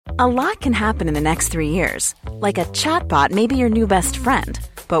A lot can happen in the next 3 years. Like a chatbot may be your new best friend.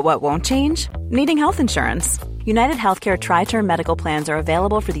 But what won't change? Needing health insurance. United Healthcare Tri-Term Medical Plans are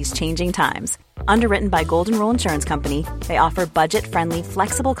available for these changing times. Underwritten by Golden Rule Insurance Company, they offer budget-friendly,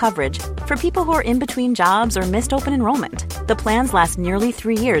 flexible coverage for people who are in between jobs or missed open enrollment. The plans last nearly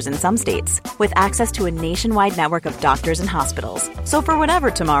 3 years in some states, with access to a nationwide network of doctors and hospitals. So for whatever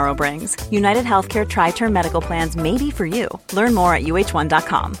tomorrow brings, United Healthcare Tri-Term Medical Plans may be for you. Learn more at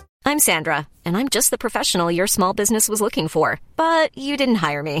uh1.com. I'm Sandra, and I'm just the professional your small business was looking for. But you didn't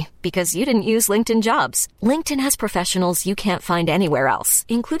hire me because you didn't use LinkedIn Jobs. LinkedIn has professionals you can't find anywhere else,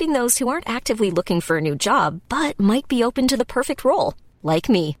 including those who aren't actively looking for a new job, but might be open to the perfect role, like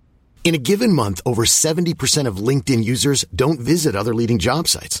me. In a given month, over 70% of LinkedIn users don't visit other leading job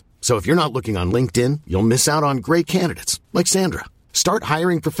sites. So if you're not looking on LinkedIn, you'll miss out on great candidates, like Sandra. Start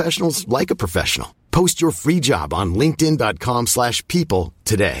hiring professionals like a professional. Post your free job on linkedin.com/people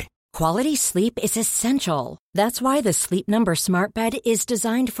today. Quality sleep is essential. That's why the Sleep Number Smart Bed is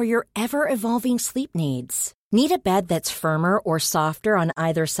designed for your ever-evolving sleep needs. Need a bed that's firmer or softer on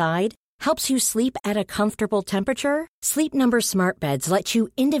either side? Helps you sleep at a comfortable temperature? Sleep Number Smart Beds let you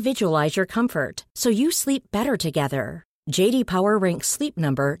individualize your comfort, so you sleep better together. J.D. Power ranks Sleep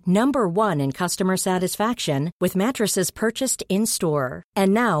Number number 1 in customer satisfaction with mattresses purchased in-store.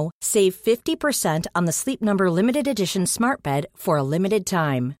 And now, save 50% on the Sleep Number Limited Edition Smart Bed for a limited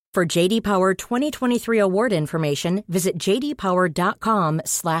time. For J.D. Power 2023 award information, visit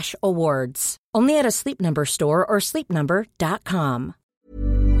jdpower.com/awards. Only at a Sleep Number store or sleepnumber.com.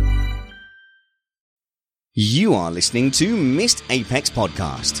 You are listening to Missed Apex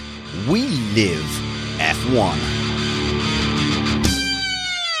Podcast. We live F1.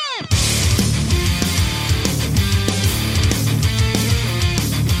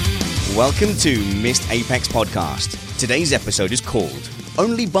 Welcome to Missed Apex Podcast. Today's episode is called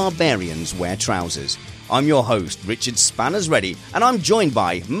Only Barbarians Wear Trousers. I'm your host, Richard Spanners Ready, and I'm joined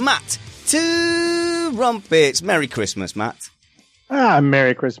by Matt Two Rumpets. Merry Christmas, Matt.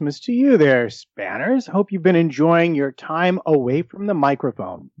 Merry Christmas to you there, Spanners. Hope you've been enjoying your time away from the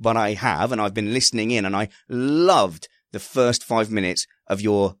microphone. But I have, and I've been listening in, and I loved the first 5 minutes of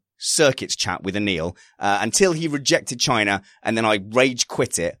your circuits chat with Anil until he rejected China, and then I rage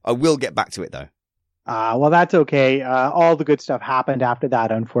quit it. I will get back to it, though. Well, that's okay. All the good stuff happened after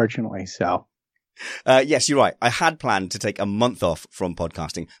that, unfortunately, so... Yes, you're right. I had planned to take a month off from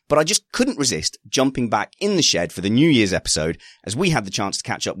podcasting, but I just couldn't resist jumping back in the shed for the New Year's episode as we had the chance to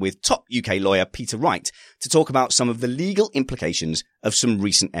catch up with top UK lawyer Peter Wright to talk about some of the legal implications of some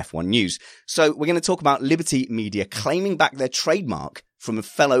recent F1 news. So we're going to talk about Liberty Media claiming back their trademark from a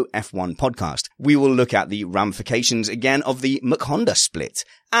fellow F1 podcast. We will look at the ramifications again of the McHonda split,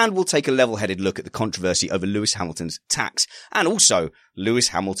 and we'll take a level-headed look at the controversy over Lewis Hamilton's tax and also Lewis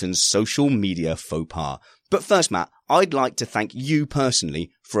Hamilton's social media faux pas. But first, Matt, I'd like to thank you personally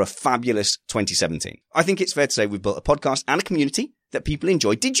for a fabulous 2017. I think it's fair to say we've built a podcast and a community that people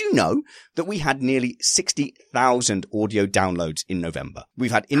enjoy. Did you know that we had nearly 60,000 audio downloads in November?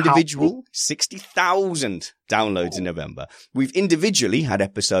 We've had individual 60,000 downloads in November. We've individually had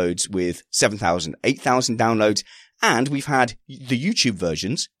episodes with 7,000, 8,000 downloads, and we've had the YouTube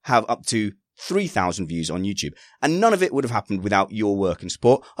versions have up to 3,000 views on YouTube. And none of it would have happened without your work and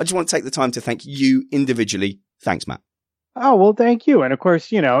support. I just want to take the time to thank you individually. Thanks, Matt. Oh, well, thank you. And of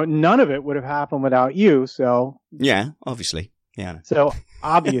course, none of it would have happened without you, so... Yeah, obviously. Yeah. So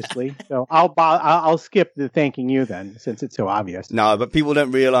obviously, I'll skip the thanking you then, since it's so obvious. No, but people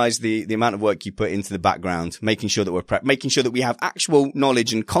don't realize the amount of work you put into the background, making sure that we're making sure that we have actual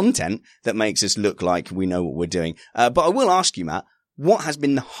knowledge and content that makes us look like we know what we're doing. But I will ask you, Matt, what has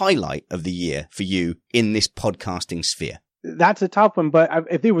been the highlight of the year for you in this podcasting sphere? That's a tough one, but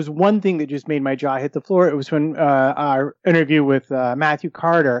if there was one thing that just made my jaw hit the floor, it was when our interview with Matthew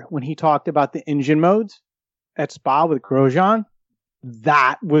Carter, when he talked about the engine modes at Spa with Grosjean.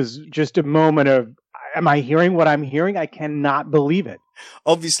 That was just a moment of, am I hearing what I'm hearing? I cannot believe it.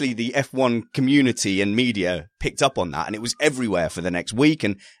 Obviously, the F1 community and media picked up on that, and it was everywhere for the next week,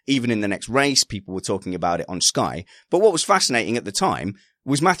 and even in the next race, people were talking about it on Sky. But what was fascinating at the time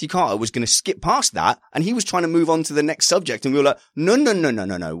was Matthew Carter was going to skip past that, and he was trying to move on to the next subject, and we were like, no,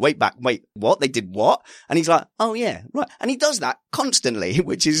 wait, what? They did what? And he's like, oh yeah, right. And he does that constantly,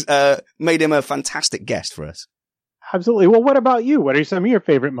 which is made him a fantastic guest for us. Absolutely. Well, what about you? What are some of your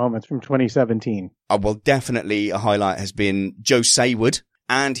favorite moments from 2017? Well, definitely a highlight has been Joe Saywood,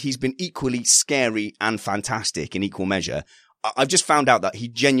 and he's been equally scary and fantastic in equal measure. I've just found out that he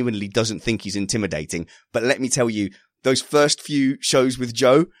genuinely doesn't think he's intimidating, but let me tell you, those first few shows with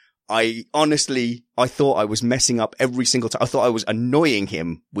Joe, I thought I was messing up every single time. I thought I was annoying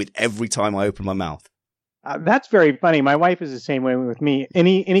him with every time I opened my mouth. That's very funny. My wife is the same way with me.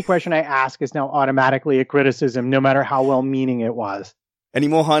 Any question I ask is now automatically a criticism, no matter how well-meaning it was. Any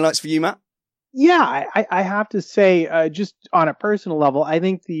more highlights for you, Matt? Yeah, I have to say, just on a personal level, I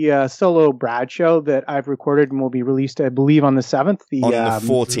think the solo Brad show that I've recorded and will be released, I believe, on the 7th. On the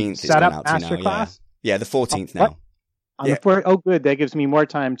 14th. Setup Masterclass. Yeah, the 14th now. Oh, good. That gives me more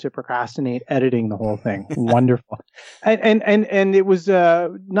time to procrastinate editing the whole thing. Wonderful. And it was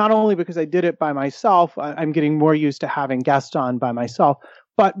not only because I did it by myself, I'm getting more used to having guests on by myself,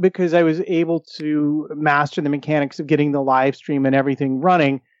 but because I was able to master the mechanics of getting the live stream and everything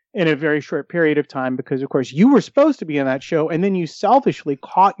running in a very short period of time. Because, of course, you were supposed to be in that show, and then you selfishly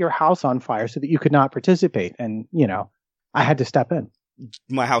caught your house on fire so that you could not participate. And, I had to step in.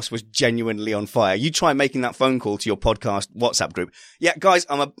 My house was genuinely on fire. You try making that phone call to your podcast WhatsApp group. Yeah, guys,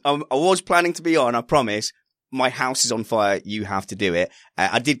 I was planning to be on, I promise. My house is on fire. You have to do it.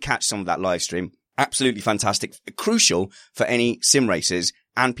 I did catch some of that live stream. Absolutely fantastic. Crucial for any sim racers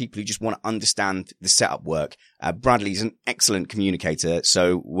and people who just want to understand the setup work. Bradley's an excellent communicator,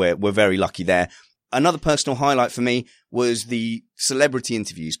 so we're very lucky there. Another personal highlight for me was the celebrity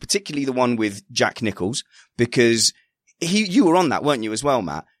interviews, particularly the one with Jack Nicholls, because you were on that, weren't you, as well,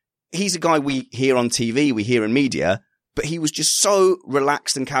 Matt? He's a guy we hear on TV, we hear in media, but he was just so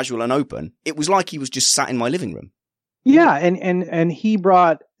relaxed and casual and open. It was like he was just sat in my living room. Yeah, and he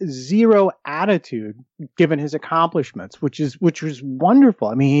brought zero attitude given his accomplishments, which was wonderful.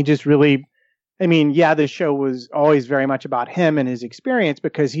 I mean, he just really, the show was always very much about him and his experience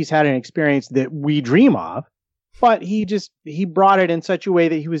because he's had an experience that we dream of. But he brought it in such a way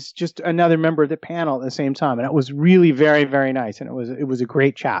that he was just another member of the panel at the same time. And it was really very, very nice. And it was a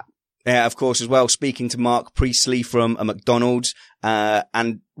great chat. Yeah, of course, as well, speaking to Mark Priestley from a McDonald's.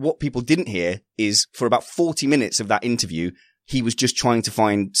 And what people didn't hear is for about 40 minutes of that interview, he was just trying to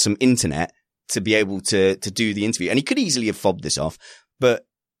find some internet to be able to do the interview. And he could easily have fobbed this off, but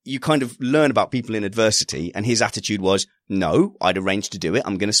you kind of learn about people in adversity, and his attitude was, no, I'd arranged to do it.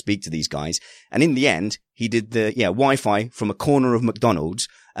 I'm going to speak to these guys. And in the end, he did the Wi-Fi from a corner of McDonald's,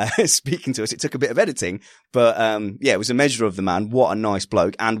 speaking to us. It took a bit of editing, but it was a measure of the man. What a nice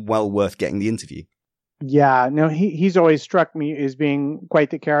bloke, and well worth getting the interview. Yeah, no, he's always struck me as being quite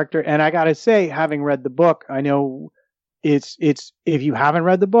the character. And I got to say, having read the book, I know it's if you haven't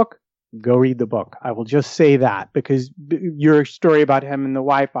read the book, go read the book. I will just say that because your story about him and the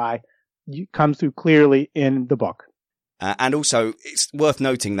Wi-Fi comes through clearly in the book. And also, it's worth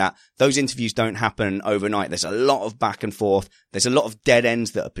noting that those interviews don't happen overnight. There's a lot of back and forth. There's a lot of dead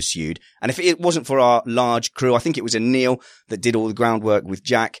ends that are pursued. And if it wasn't for our large crew, I think it was Neil that did all the groundwork with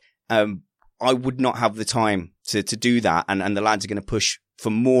Jack, I would not have the time to do that. And the lads are going to push for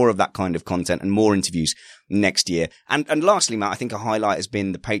more of that kind of content and more interviews next year. And lastly, Matt, I think a highlight has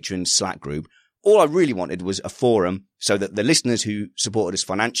been the Patreon Slack group. All I really wanted was a forum so that the listeners who supported us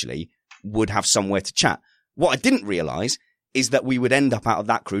financially would have somewhere to chat. What I didn't realize is that we would end up out of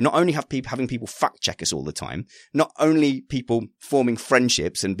that crew, not only having people fact check us all the time, not only people forming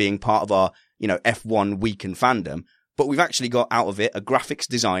friendships and being part of our, F1 weekend fandom, but we've actually got out of it a graphics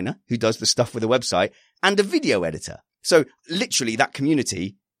designer who does the stuff with the website and a video editor. So literally that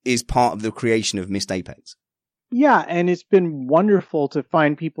community is part of the creation of Missed Apex. Yeah, and it's been wonderful to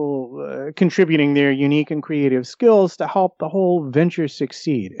find people contributing their unique and creative skills to help the whole venture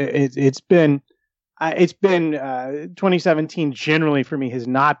succeed. It's been 2017 generally for me has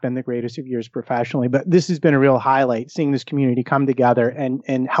not been the greatest of years professionally, but this has been a real highlight, seeing this community come together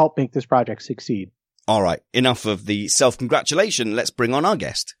and help make this project succeed. All right, enough of the self-congratulation. Let's bring on our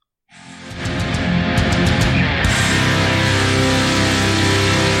guest.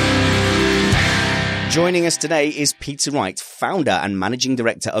 Joining us today is Peter Wright, founder and managing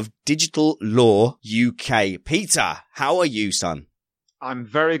director of Digital Law UK. Peter, how are you, son? I'm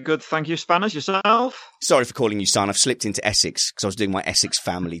very good, thank you, Spanners. Yourself? Sorry for calling you son. I've slipped into Essex because I was doing my Essex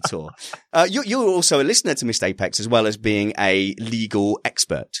family tour. You're also a listener to Missed Apex as well as being a legal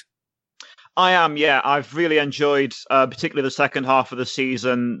expert. I am, yeah. I've really enjoyed, particularly the second half of the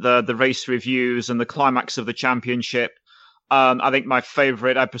season, the race reviews and the climax of the championship. I think my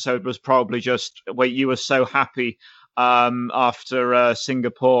favourite episode was probably just where you were so happy after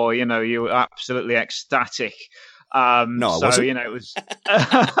Singapore. You were absolutely ecstatic. No, I wasn't. It was.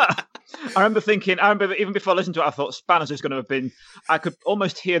 I remember even before I listened to it, I thought Spanners is going to have been. I could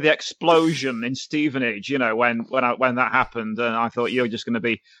almost hear the explosion in Stevenage, when that happened, and I thought you're just going to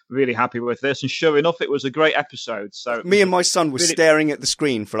be really happy with this. And sure enough, it was a great episode. So me and my son were staring at the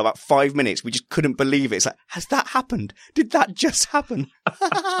screen for about 5 minutes. We just couldn't believe it. It's like, has that happened? Did that just happen?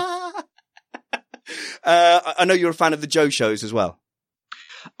 I know you're a fan of the Joe shows as well.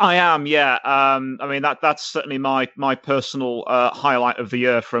 I am, yeah. That's certainly my personal highlight of the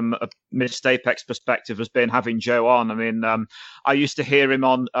year from a Missed Apex perspective has been having Joe on. I used to hear him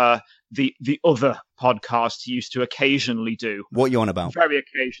on the other podcast he used to occasionally do. What are you on about? Very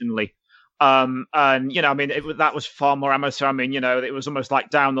occasionally. That was far more amateur. It was almost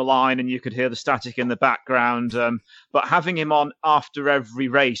like down the line and you could hear the static in the background. But having him on after every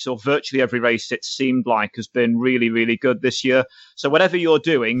race, or virtually every race, it seemed like has been really, really good this year. So whatever you're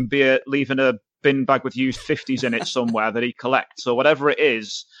doing, be it leaving a bin bag with used 50s in it somewhere that he collects, or whatever it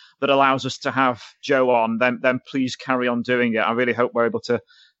is that allows us to have Joe on, then please carry on doing it. I really hope we're able to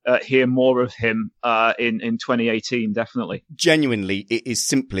hear more of him in 2018, definitely. Genuinely, it is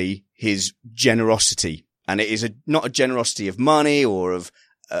simply his generosity, and it is not a generosity of money or of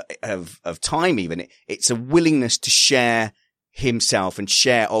time even. It's a willingness to share himself and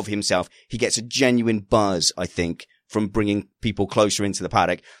share of himself. He gets a genuine buzz, I think, from bringing people closer into the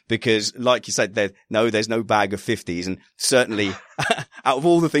paddock, because like you said, there's no bag of 50s. And certainly out of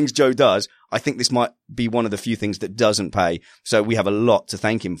all the things Joe does, I think this might be one of the few things that doesn't pay. So we have a lot to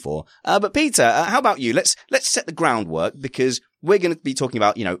thank him for. But Peter, how about you? Let's set the groundwork, because we're going to be talking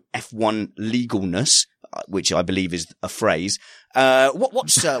about, F1 legalness, which I believe is a phrase.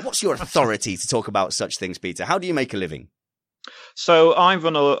 What's your authority to talk about such things, Peter? How do you make a living? So I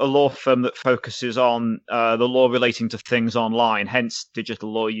run a law firm that focuses on the law relating to things online, hence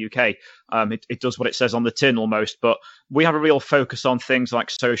Digital Law UK. It does what it says on the tin almost, but we have a real focus on things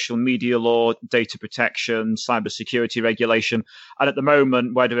like social media law, data protection, cybersecurity regulation. And at the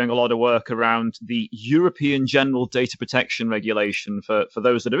moment, we're doing a lot of work around the European General Data Protection Regulation for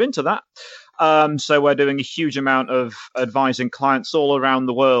those that are into that. So we're doing a huge amount of advising clients all around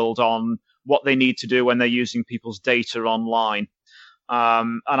the world on what they need to do when they're using people's data online.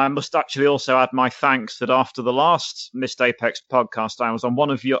 And I must actually also add my thanks that after the last Missed Apex podcast, I was on one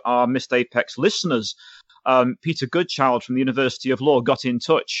of our Missed Apex listeners, Peter Goodchild from the University of Law, got in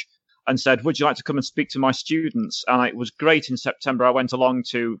touch and said, would you like to come and speak to my students? And it was great. In September, I went along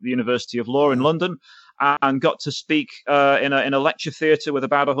to the University of Law in London and got to speak in a lecture theatre with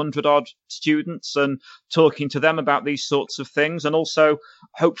about 100-odd students and talking to them about these sorts of things, and also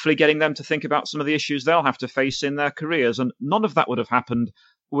hopefully getting them to think about some of the issues they'll have to face in their careers. And none of that would have happened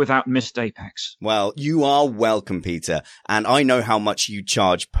without Missed Apex. Well, you are welcome, Peter. And I know how much you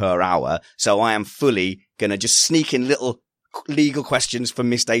charge per hour, so I am fully going to just sneak in little legal questions for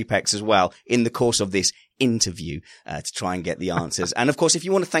Missed Apex as well in the course of this interview to try and get the answers. And of course, if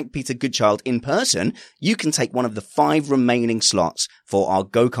you want to thank Peter Goodchild in person, you can take one of the 5 remaining slots for our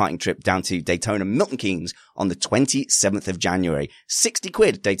go-karting trip down to Daytona Milton Keynes on the 27th of January. 60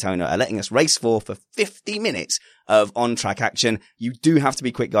 quid Daytona are letting us race for 50 minutes of on-track action. You do have to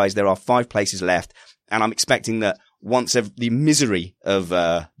be quick, guys. There are 5 places left, and I'm expecting that once the misery of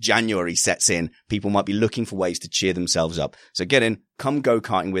January sets in, people might be looking for ways to cheer themselves up. So get in, come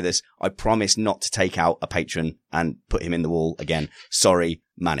go-karting with us. I promise not to take out a patron and put him in the wall again. Sorry,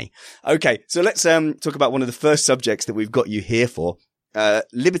 Manny. Okay, so let's talk about one of the first subjects that we've got you here for.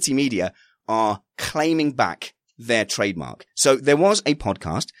 Liberty Media are claiming back their trademark. So there was a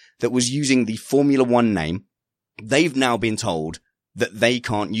podcast that was using the Formula One name. They've now been told that they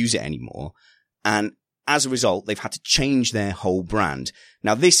can't use it anymore. And as a result, they've had to change their whole brand.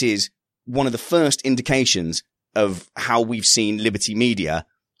 Now, this is one of the first indications of how we've seen Liberty Media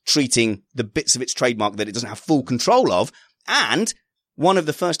treating the bits of its trademark that it doesn't have full control of, and one of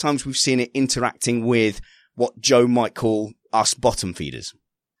the first times we've seen it interacting with what Joe might call us bottom feeders.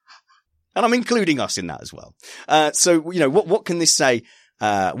 And I'm including us in that as well. So, what can this say?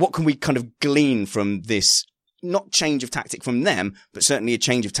 What can we kind of glean from this, not change of tactic from them, but certainly a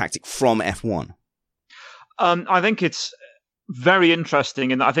change of tactic from F1? I think it's very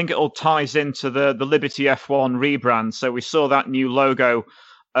interesting, and I think it all ties into the Liberty F1 rebrand. So we saw that new logo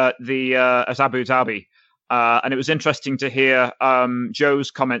at Abu Dhabi, and it was interesting to hear Joe's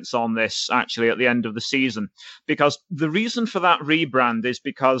comments on this actually at the end of the season, because the reason for that rebrand is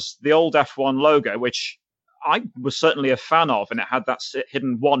because the old F1 logo, which I was certainly a fan of, and it had that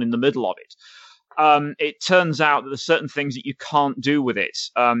hidden 1 in the middle of it. It turns out that there's certain things that you can't do with it.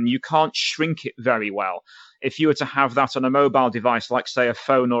 You can't shrink it very well. if you were to have that on a mobile device, like say a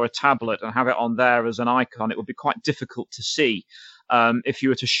phone or a tablet, and have it on there as an icon, it would be quite difficult to see. If you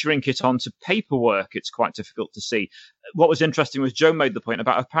were to shrink it onto paperwork, it's quite difficult to see. What was interesting was Joe made the point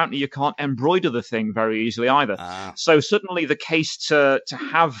about apparently you can't embroider the thing very easily either. So suddenly the case to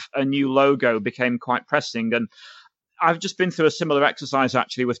have a new logo became quite pressing. And I've just been through a similar exercise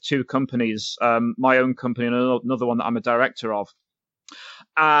actually with two companies, my own company and another one that I'm a director of.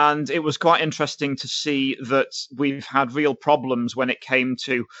 And it was quite interesting to see that we've had real problems when it came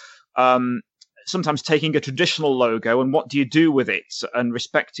to sometimes taking a traditional logo and what do you do with it, and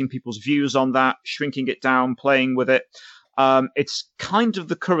respecting people's views on that, shrinking it down, playing with it. It's kind of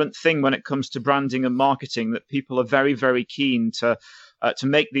the current thing when it comes to branding and marketing, that people are very, very keen to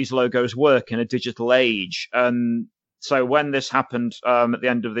make these logos work in a digital age. And so when this happened at the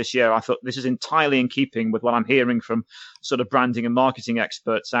end of this year, I thought this is entirely in keeping with what I'm hearing from sort of branding and marketing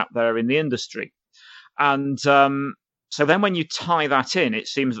experts out there in the industry. And so then when you tie that in, it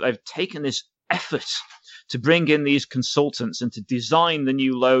seems that they've taken this effort to bring in these consultants and to design the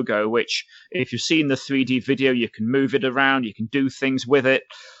new logo, which if you've seen the 3D video, you can move it around, you can do things with it.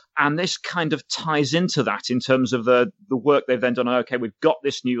 And this kind of ties into that in terms of the work they've then done. Okay, we've got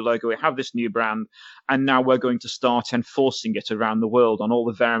this new logo, we have this new brand, and now we're going to start enforcing it around the world on all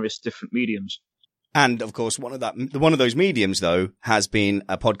the various different mediums. And of course, one of those mediums, though, has been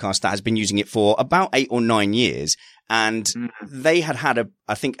a podcast that has been using it for about 8 or 9 years. And they had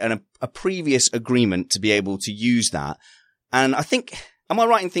a previous agreement to be able to use that. And I think, am I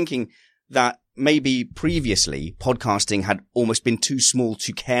right in thinking that maybe previously podcasting had almost been too small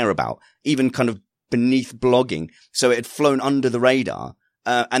to care about, even kind of beneath blogging? So it had flown under the radar.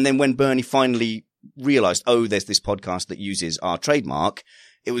 And then when Bernie finally realized, oh, there's this podcast that uses our trademark,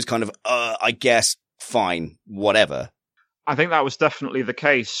 it was kind of, I guess, fine, whatever. I think that was definitely the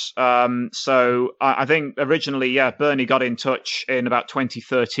case. So I think originally, Bernie got in touch in about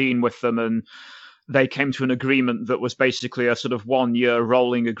 2013 with them, and they came to an agreement that was basically a sort of 1-year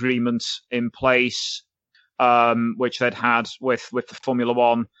rolling agreement in place, which they'd had with the Formula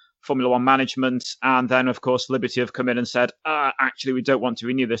One management. And then, of course, Liberty have come in and said, actually, we don't want to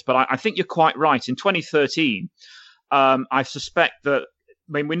renew this. But I think you're quite right. In 2013, I suspect that,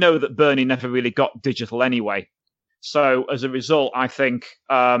 we know that Bernie never really got digital anyway. So as a result, I think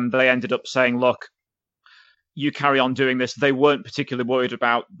they ended up saying, look, you carry on doing this. They weren't particularly worried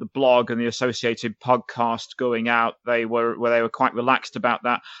about the blog and the associated podcast going out. They were quite relaxed about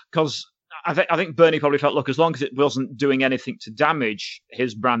that, because I think Bernie probably felt, look, as long as it wasn't doing anything to damage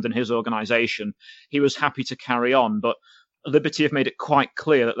his brand and his organization, he was happy to carry on. But Liberty have made it quite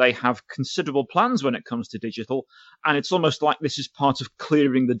clear that they have considerable plans when it comes to digital, and it's almost like this is part of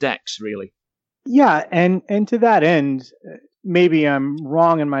clearing the decks, really. Yeah, and to that end, maybe I'm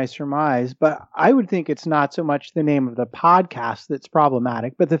wrong in my surmise, but I would think it's not so much the name of the podcast that's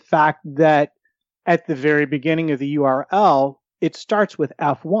problematic, but the fact that at the very beginning of the URL, it starts with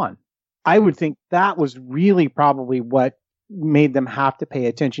F1. I would think that was really probably what made them have to pay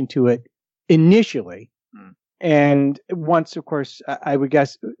attention to it initially. And once, of course, I would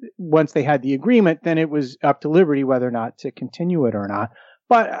guess once they had the agreement, then it was up to Liberty whether or not to continue it or not.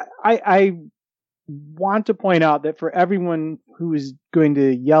 But I want to point out that for everyone who is going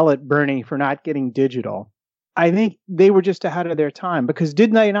to yell at Bernie for not getting digital, I think they were just ahead of their time, because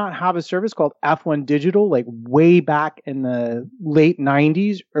didn't they not have a service called F1 Digital, like way back in the late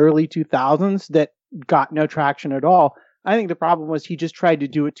 90s, early 2000s, that got no traction at all? I think the problem was he just tried to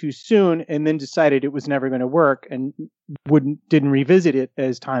do it too soon and then decided it was never going to work and didn't revisit it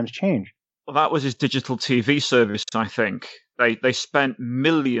as times changed. Well, that was his digital TV service, I think. They spent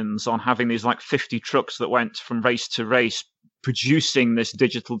millions on having these like 50 trucks that went from race to race producing this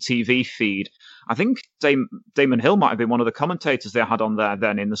digital TV feed. I think Damon Hill might have been one of the commentators they had on there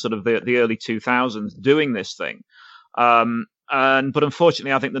then in the sort of the early 2000s doing this thing. But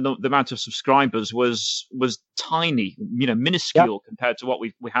unfortunately, I think the amount of subscribers was tiny, minuscule compared to what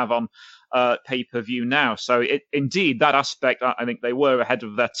we have on pay-per-view now. So indeed, that aspect, I think they were ahead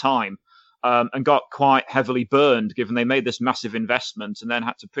of their time, and got quite heavily burned, given they made this massive investment and then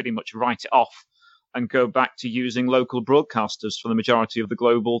had to pretty much write it off and go back to using local broadcasters for the majority of the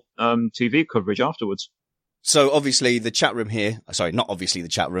global TV coverage afterwards. So obviously the chat room here, sorry, not obviously the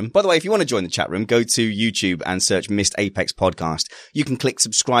chat room. By the way, if you want to join the chat room, go to YouTube and search Missed Apex Podcast. You can click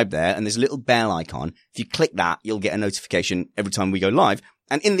subscribe there and there's a little bell icon. If you click that, you'll get a notification every time we go live.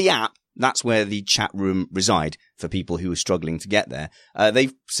 And in the app, that's where the chat room reside for people who are struggling to get there.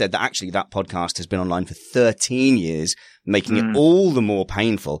 They've said that actually that podcast has been online for 13 years, making it all the more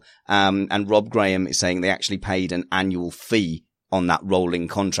painful. And Rob Graham is saying they actually paid an annual fee on that rolling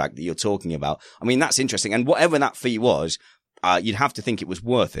contract that you're talking about. I mean, that's interesting. And whatever that fee was, you'd have to think it was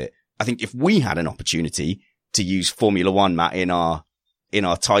worth it. I think if we had an opportunity to use Formula One, Matt, in our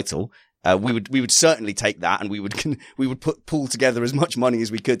title, we would certainly take that, and we would pull together as much money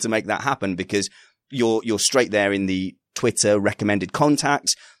as we could to make that happen, because you're straight there in the Twitter recommended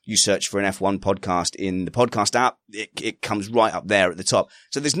contacts. You search for an F1 podcast in the podcast app. It comes right up there at the top.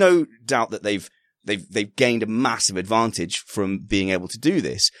 So there's no doubt that they've gained a massive advantage from being able to do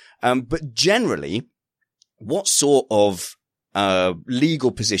this. But generally, what sort of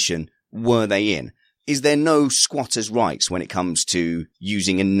legal position were they in? Is there no squatter's rights when it comes to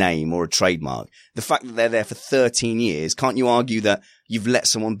using a name or a trademark? The fact that they're there for 13 years, can't you argue that you've let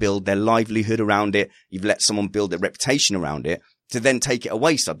someone build their livelihood around it, you've let someone build their reputation around it, to then take it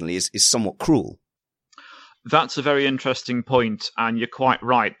away suddenly is somewhat cruel? That's a very interesting point, and you're quite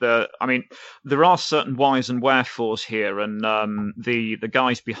right. There are certain whys and wherefores here, and the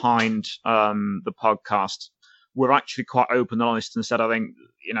guys behind the podcast were actually quite open and honest and said, I think,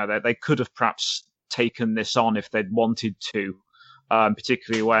 they could have perhaps taken this on if they'd wanted to,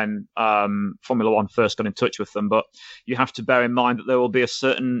 particularly when Formula One first got in touch with them. But you have to bear in mind that there will be a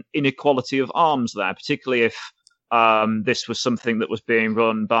certain inequality of arms there, particularly if this was something that was being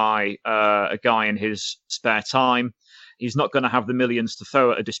run by a guy in his spare time. He's not going to have the millions to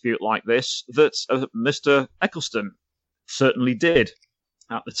throw at a dispute like this that Mr. Eccleston certainly did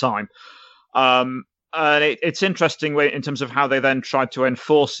at the time. And it's interesting in terms of how they then tried to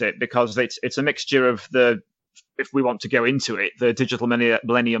enforce it, because it's a mixture of if we want to go into it, the Digital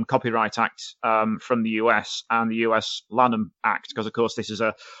Millennium Copyright Act from the US and the US Lanham Act, because of course this is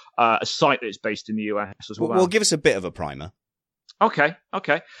a site that's based in the US as well. Well, give us a bit of a primer. Okay.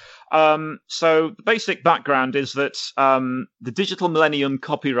 So the basic background is that the Digital Millennium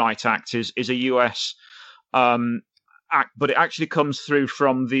Copyright Act is a US act, but it actually comes through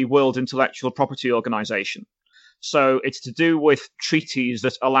from the World Intellectual Property Organization. So it's to do with treaties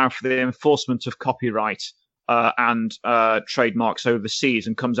that allow for the enforcement of copyright and trademarks overseas,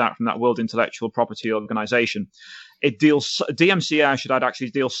 and comes out from that World Intellectual Property Organization. DMCA should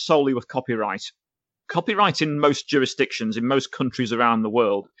actually deal solely with copyright. Copyright in most jurisdictions, in most countries around the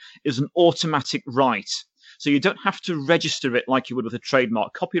world, is an automatic right. So you don't have to register it like you would with a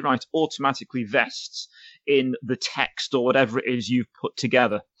trademark. Copyright automatically vests in the text or whatever it is you've put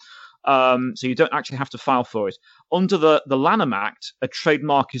together. So you don't actually have to file for it. Under the Lanham Act, a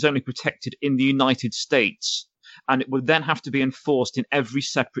trademark is only protected in the United States, and it would then have to be enforced in every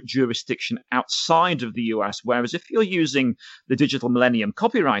separate jurisdiction outside of the US. Whereas if you're using the Digital Millennium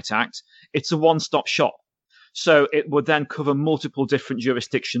Copyright Act, it's a one-stop shop. So it would then cover multiple different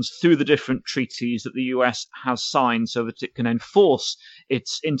jurisdictions through the different treaties that the US has signed, so that it can enforce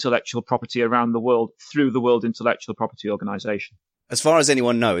its intellectual property around the world through the World Intellectual Property Organization. As far as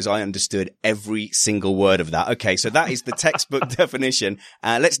anyone knows, I understood every single word of that. Okay, so that is the textbook definition.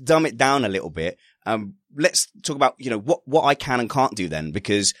 Let's dumb it down a little bit. Let's talk about, what I can and can't do then,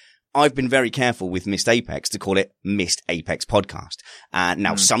 because I've been very careful with Missed Apex to call it Missed Apex Podcast.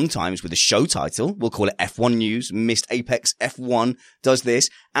 Now, sometimes with a show title, we'll call it F1 News. Missed Apex F1 does this.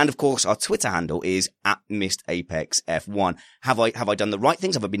 And of course, our Twitter handle is @MissedApexF1. Have I done the right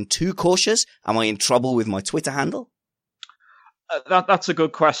things? Have I been too cautious? Am I in trouble with my Twitter handle? That's a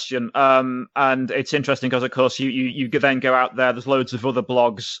good question. And it's interesting because, of course, you then go out there. There's loads of other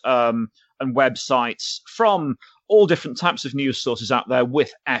blogs and websites from all different types of news sources out there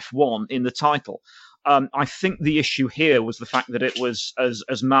with F1 in the title. I think the issue here was the fact that it was,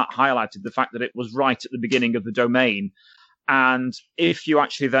 as Matt highlighted, the fact that it was right at the beginning of the domain. And if you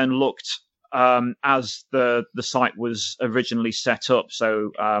actually then looked as the site was originally set up,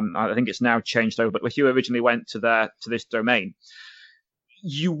 so I think it's now changed over, but if you originally went to this domain,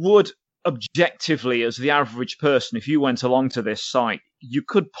 you would objectively, as the average person, if you went along to this site, you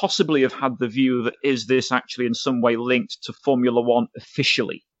could possibly have had the view that, is this actually in some way linked to Formula One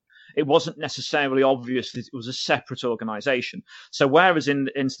officially? It wasn't necessarily obvious that it was a separate organization. So whereas in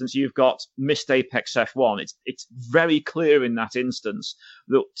the instance you've got Missed Apex F1, it's very clear in that instance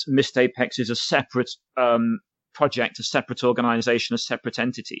that Missed Apex is a separate project, a separate organization, a separate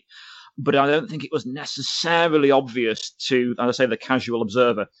entity. But I don't think it was necessarily obvious to, as I say, the casual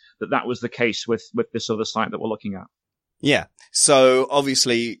observer that was the case with this other site that we're looking at. Yeah. So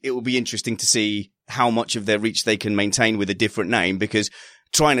obviously it will be interesting to see how much of their reach they can maintain with a different name, because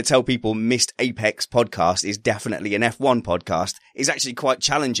trying to tell people Missed Apex Podcast is definitely an F1 podcast is actually quite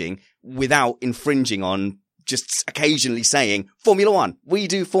challenging without infringing on just occasionally saying Formula One. We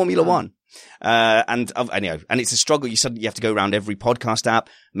do Formula One. And it's a struggle. You have to go around every podcast app,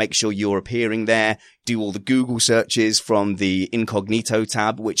 make sure you're appearing there, do all the Google searches from the incognito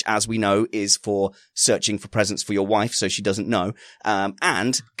tab, which, as we know, is for searching for presents for your wife so she doesn't know,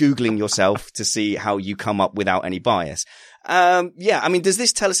 and Googling yourself to see how you come up without any bias. Does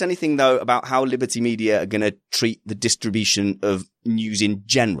this tell us anything, though, about how Liberty Media are going to treat the distribution of news in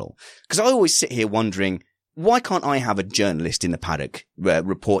general? Because I always sit here wondering, why can't I have a journalist in the paddock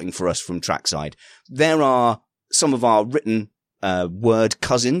reporting for us from trackside? There are some of our written word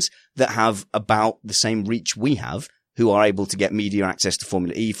cousins that have about the same reach we have, who are able to get media access to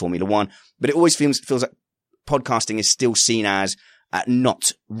Formula E, Formula One. But it always feels like podcasting is still seen as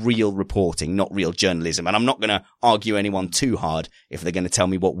not real reporting, not real journalism. And I'm not going to argue anyone too hard if they're going to tell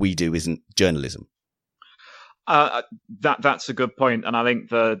me what we do isn't journalism. That's a good point. And I think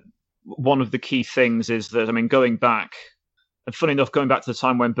one of the key things is that, going back, and funny enough, going back to the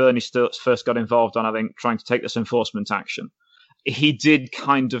time when Bernie Sturz first got involved on, I think, trying to take this enforcement action, he did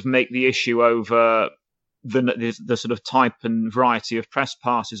kind of make the issue over the sort of type and variety of press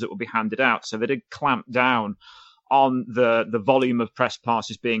passes that would be handed out. So they did clamp down on the volume of press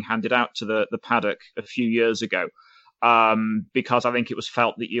passes being handed out to the paddock a few years ago. Because I think it was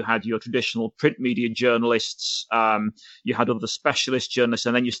felt that you had your traditional print media journalists, you had other specialist journalists,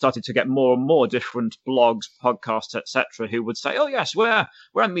 and then you started to get more and more different blogs, podcasts, etc., who would say, "Oh yes, we're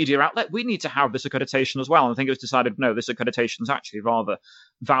a media outlet. We need to have this accreditation as well." And I think it was decided, no, this accreditation is actually rather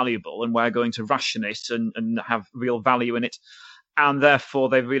valuable, and we're going to ration it and have real value in it. And therefore,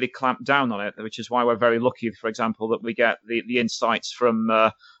 they really clamped down on it, which is why we're very lucky, for example, that we get the insights from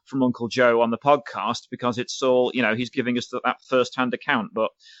Uncle Joe on the podcast, because it's all, he's giving us that first-hand account,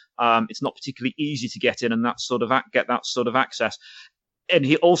 but it's not particularly easy to get in and get that sort of access. And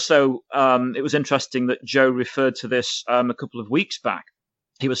he also, it was interesting that Joe referred to this a couple of weeks back.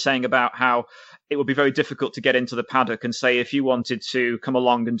 He was saying about how it would be very difficult to get into the paddock and say, if you wanted to come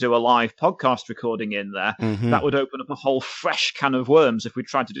along and do a live podcast recording in there, that would open up a whole fresh can of worms. If we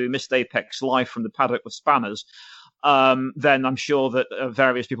tried to do Missed Apex live from the paddock with spanners, then I'm sure that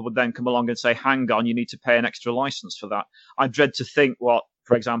various people would then come along and say, hang on, you need to pay an extra license for that. I dread to think what,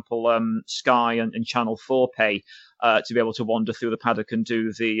 for example, Sky and Channel 4 pay to be able to wander through the paddock and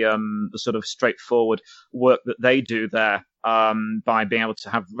do the sort of straightforward work that they do there, by being able to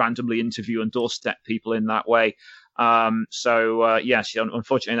have randomly interview and doorstep people in that way. Yes,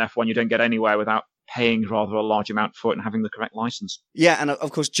 unfortunately in F1 you don't get anywhere without paying rather a large amount for it and having the correct license. Yeah, and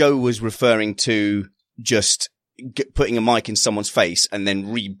of course Joe was referring to just putting a mic in someone's face and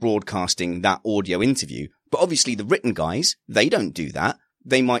then rebroadcasting that audio interview. But obviously the written guys, they don't do that.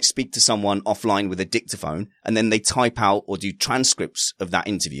 They might speak to someone offline with a dictaphone and then they type out or do transcripts of that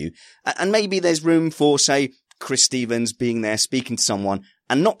interview. And maybe there's room for, say, Chris Stevens being there speaking to someone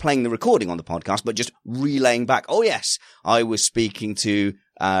and not playing the recording on the podcast, but just relaying back, oh yes, I was speaking to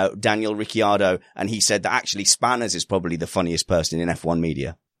Daniel Ricciardo and he said that actually Spanners is probably the funniest person in F1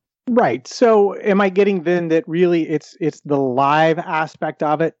 media. Right. So am I getting then that really it's the live aspect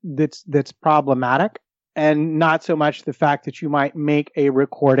of it that's problematic, and not so much the fact that you might make a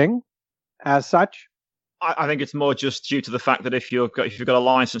recording as such? I think it's more just due to the fact that if you've got a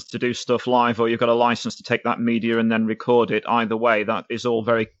license to do stuff live, or you've got a license to take that media and then record it, either way, that is all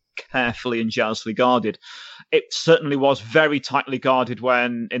very carefully and jealously guarded. It certainly was very tightly guarded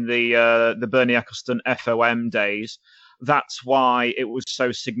when in the Bernie Eccleston FOM days. That's why it was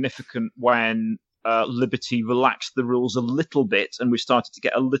so significant when Liberty relaxed the rules a little bit, and we started to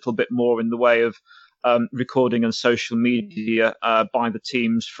get a little bit more in the way of recording and social media by the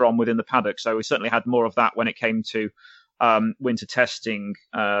teams from within the paddock. So we certainly had more of that when it came to winter testing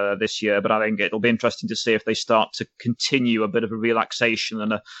this year. But I think it'll be interesting to see if they start to continue a bit of a relaxation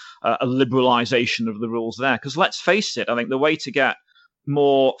and a liberalisation of the rules there. Because let's face it, I think the way to get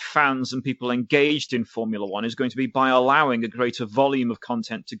more fans and people engaged in Formula One is going to be by allowing a greater volume of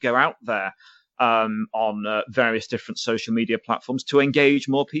content to go out there on various different social media platforms to engage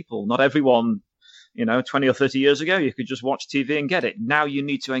more people. Not everyone, 20 or 30 years ago, you could just watch TV and get it. Now you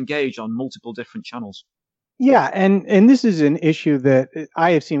need to engage on multiple different channels. Yeah, and this is an issue that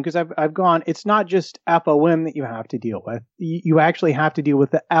I have seen because I've gone. It's not just FOM that you have to deal with. You actually have to deal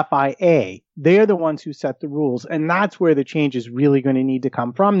with the FIA. They're the ones who set the rules, and that's where the change is really going to need to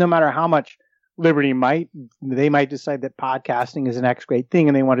come from. No matter how much Liberty might decide that podcasting is the next great thing,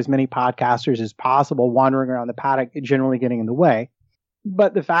 and they want as many podcasters as possible wandering around the paddock, generally getting in the way.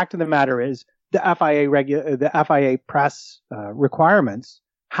 But the fact of the matter is, the FIA press requirements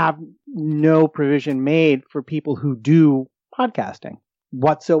have no provision made for people who do podcasting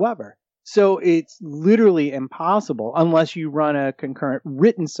whatsoever. So it's literally impossible unless you run a concurrent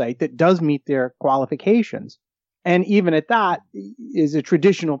written site that does meet their qualifications. And even at that, is a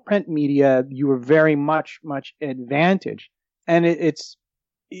traditional print media, you are very much advantaged. And it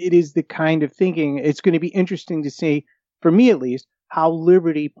is the kind of thinking, it's going to be interesting to see, for me at least, how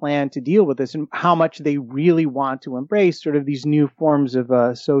Liberty plan to deal with this and how much they really want to embrace sort of these new forms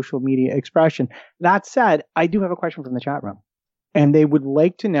of social media expression. That said, I do have a question from the chat room. And they would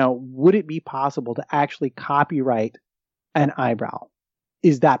like to know, would it be possible to actually copyright an eyebrow?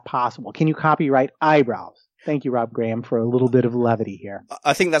 Is that possible? Can you copyright eyebrows? Thank you, Rob Graham, for a little bit of levity here.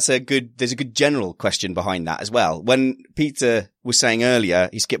 I think there's a good general question behind that as well. When Peter was saying earlier,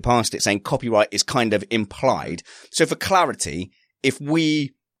 he skipped past it, saying copyright is kind of implied. So for clarity, if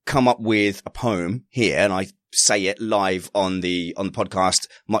we come up with a poem here and I say it live on the podcast,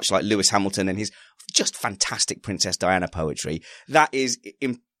 much like Lewis Hamilton and his just fantastic Princess Diana poetry, that is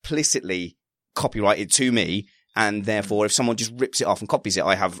implicitly copyrighted to me. And therefore, if someone just rips it off and copies it,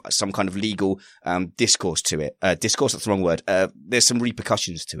 I have some kind of legal discourse to it. Discourse, that's the wrong word. There's some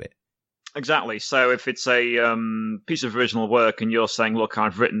repercussions to it. Exactly. So if it's a piece of original work and you're saying, look,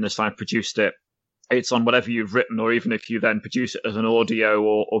 I've written this, I've produced it, it's on whatever you've written, or even if you then produce it as an audio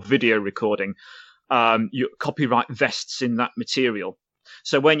or video recording, your copyright vests in that material.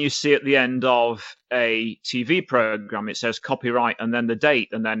 So when you see at the end of a TV program, it says copyright and then the date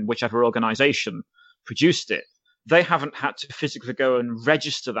and then whichever organization produced it, they haven't had to physically go and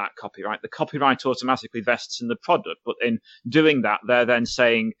register that copyright. The copyright automatically vests in the product. But in doing that, they're then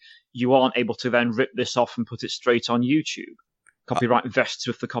saying you aren't able to then rip this off and put it straight on YouTube. Copyright vests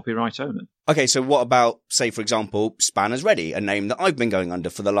with the copyright owner. Okay, so what about, say, for example, Spanners Ready, a name that I've been going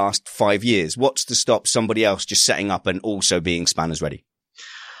under for the last 5 years? What's to stop somebody else just setting up and also being Spanners Ready?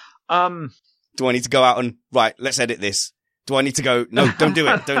 Do I need to go out and, right, let's edit this? Do I need to go, no, don't do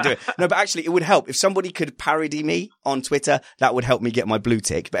it, don't do it. No, but actually it would help. If somebody could parody me on Twitter, that would help me get my blue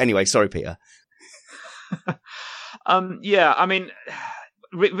tick. But anyway, sorry, Peter. Yeah, I mean,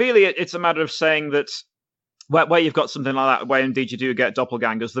 really it's a matter of saying that where you've got something like that, where indeed you do get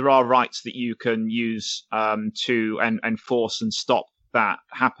doppelgangers, there are rights that you can use to enforce and stop that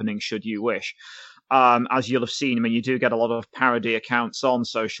happening should you wish. As you'll have seen, I mean, you do get a lot of parody accounts on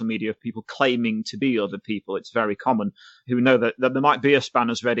social media of people claiming to be other people. It's very common. Who know that there might be a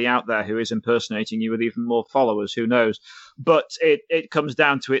Spanners Ready out there who is impersonating you with even more followers. Who knows? But it comes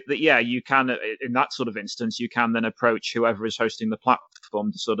down to it that, yeah, you can, in that sort of instance, you can then approach whoever is hosting the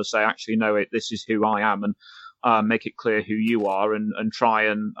platform to sort of say, actually, no, this is who I am, and make it clear who you are, and try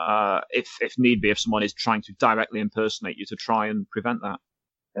and, if need be, if someone is trying to directly impersonate you, to try and prevent that.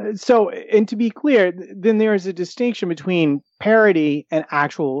 So, and to be clear, then there is a distinction between parody and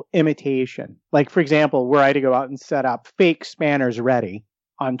actual imitation. Like, for example, were I to go out and set up fake Spanners Ready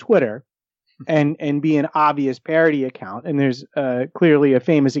on Twitter and be an obvious parody account, and there's clearly a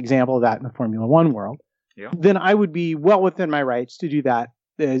famous example of that in the Formula One world, then I would be well within my rights to do that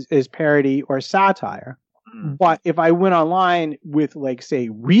as parody or satire. But if I went online with, like, say,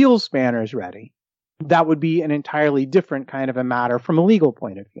 real Spanners Ready, that would be an entirely different kind of a matter from a legal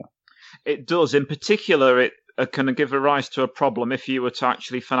point of view. It does. In particular, it can give a rise to a problem if you were to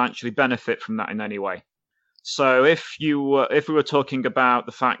actually financially benefit from that in any way. So if we were talking about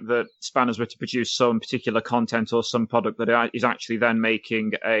the fact that Spanners were to produce some particular content or some product that is actually then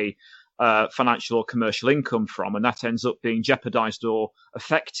making a financial or commercial income from, and that ends up being jeopardized or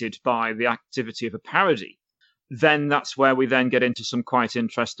affected by the activity of a parody, then that's where we then get into some quite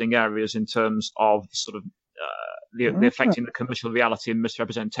interesting areas in terms of sort of the affecting the commercial reality and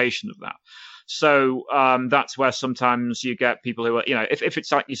misrepresentation of that. So that's where sometimes you get people who are, if it's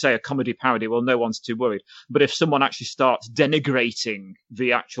like you say, a comedy parody, well, no one's too worried. But if someone actually starts denigrating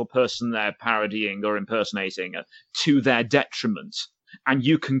the actual person they're parodying or impersonating to their detriment, and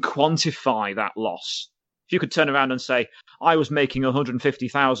you can quantify that loss. If you could turn around and say, I was making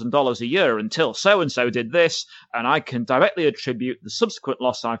 $150,000 a year until so-and-so did this, and I can directly attribute the subsequent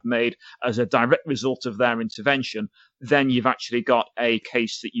loss I've made as a direct result of their intervention, then you've actually got a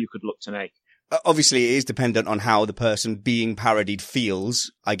case that you could look to make. Obviously, it is dependent on how the person being parodied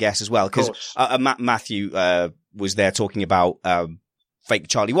feels, I guess, as well. Because Matthew was there talking about fake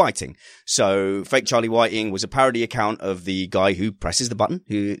Charlie Whiting. So fake Charlie Whiting was a parody account of the guy who presses the button,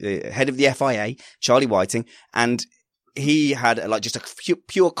 who head of the FIA, Charlie Whiting, and he had like just a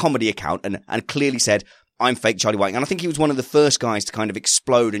pure comedy account and clearly said, I'm fake Charlie Whiting. And I think he was one of the first guys to kind of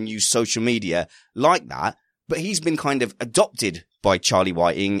explode and use social media like that. But he's been kind of adopted by Charlie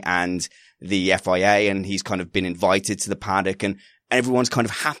Whiting and the FIA, and he's kind of been invited to the paddock, and everyone's kind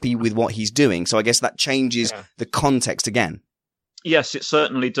of happy with what he's doing. So I guess that changes the context again. Yes, it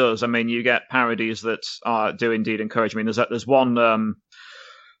certainly does. I mean, you get parodies that do indeed encourage me. There's one,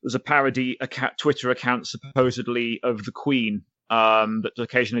 there's a parody Twitter account supposedly of the Queen that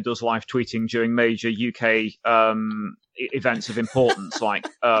occasionally does live tweeting during major UK events of importance, like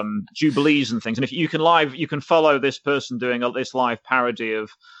jubilees and things. And if you can follow this person doing this live parody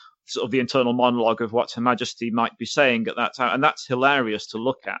of sort of the internal monologue of what Her Majesty might be saying at that time, and that's hilarious to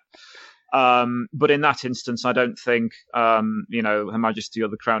look at. But in that instance, I don't think, Her Majesty or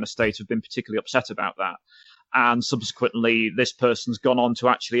the Crown Estate have been particularly upset about that. And subsequently, this person's gone on to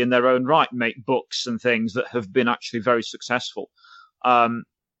actually, in their own right, make books and things that have been actually very successful.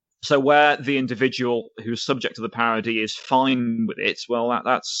 So where the individual who's subject to the parody is fine with it, well,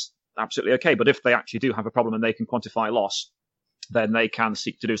 that's absolutely okay. But if they actually do have a problem and they can quantify loss, then they can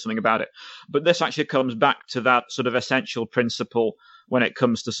seek to do something about it. But this actually comes back to that sort of essential principle when it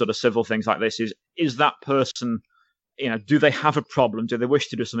comes to sort of civil things like this is that person, do they have a problem? Do they wish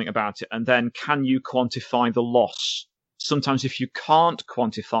to do something about it? And then can you quantify the loss? Sometimes if you can't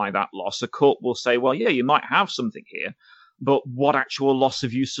quantify that loss, a court will say, well, yeah, you might have something here, but what actual loss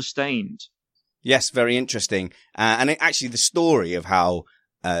have you sustained? Yes, very interesting. And actually the story of how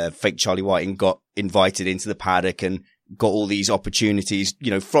fake Charlie Whiting got invited into the paddock and got all these opportunities,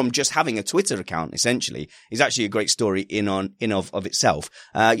 from just having a Twitter account, essentially, is actually a great story in of itself.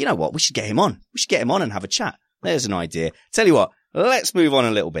 You know what? We should get him on. We should get him on and have a chat. There's an idea. Tell you what, let's move on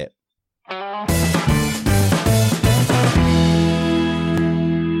a little bit.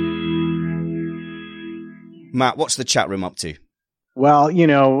 Matt, what's the chat room up to? Well,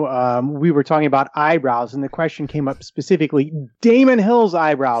 we were talking about eyebrows, and the question came up specifically. Damon Hill's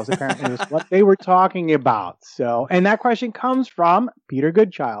eyebrows, apparently, was what they were talking about. So, and that question comes from Peter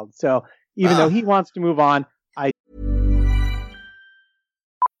Goodchild. So, even though he wants to move on,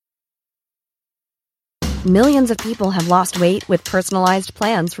 Millions of people have lost weight with personalized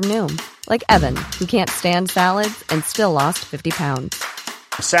plans from Noom. Like Evan, who can't stand salads and still lost 50 pounds.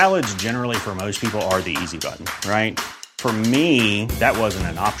 Salads generally for most people are the easy button, right? For me, that wasn't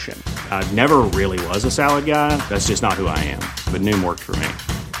an option. I never really was a salad guy. That's just not who I am. But Noom worked for me.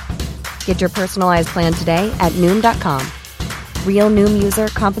 Get your personalized plan today at Noom.com. Real Noom user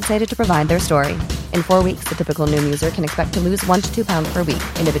compensated to provide their story. In 4 weeks, the typical Noom user can expect to lose 1 to 2 pounds per week.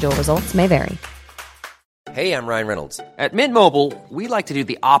 Individual results may vary. Hey, I'm Ryan Reynolds. At Mint Mobile, we like to do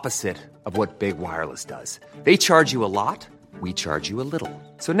the opposite of what Big Wireless does. They charge you a lot. We charge you a little.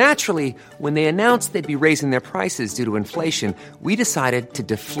 So naturally, when they announced they'd be raising their prices due to inflation, we decided to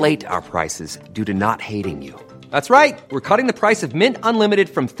deflate our prices due to not hating you. That's right. We're cutting the price of Mint Unlimited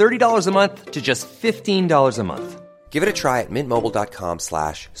from $30 a month to just $15 a month. Give it a try at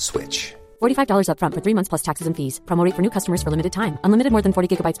mintmobile.com/switch. $45 up front for 3 months plus taxes and fees. Promo rate for new customers for limited time. Unlimited more than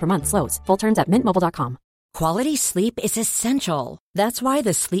 40 gigabytes per month. Slows full terms at mintmobile.com. Quality sleep is essential. That's why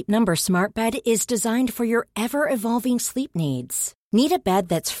the Sleep Number Smart Bed is designed for your ever-evolving sleep needs. Need a bed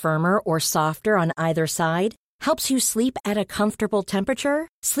that's firmer or softer on either side? Helps you sleep at a comfortable temperature?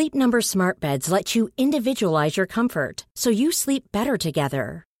 Sleep Number Smart Beds let you individualize your comfort, so you sleep better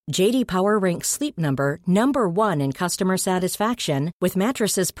together. J.D. Power ranks Sleep Number number 1 in customer satisfaction with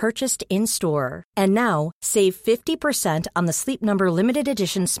mattresses purchased in-store. And now, save 50% on the Sleep Number Limited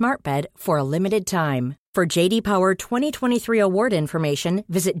Edition Smart Bed for a limited time. For J.D. Power 2023 award information,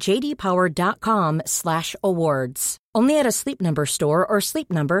 visit jdpower.com/awards. Only at a Sleep Number store or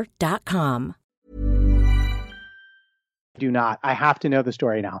sleepnumber.com. do not. I have to know the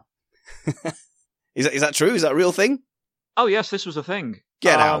story now. Is that true? Is that a real thing? Oh, yes, this was a thing.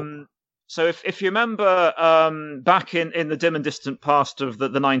 Get out. So if you remember back in the dim and distant past of the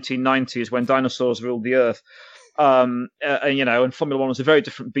 1990s when dinosaurs ruled the earth, and Formula One was a very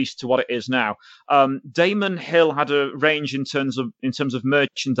different beast to what it is now. Damon Hill had a range in terms of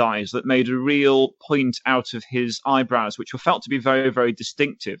merchandise that made a real point out of his eyebrows, which were felt to be very, very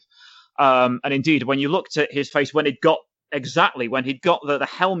distinctive. And indeed, when you looked at his face, when he'd got the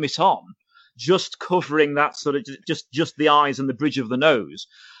helmet on, just covering that sort of just the eyes and the bridge of the nose,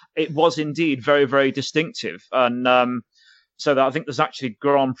 it was indeed very, very distinctive. And so that I think there's actually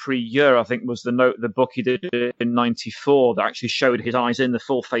Grand Prix Year, I think was the book he did in 94 that actually showed his eyes in the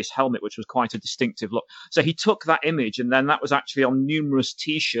full face helmet, which was quite a distinctive look. So he took that image, and then that was actually on numerous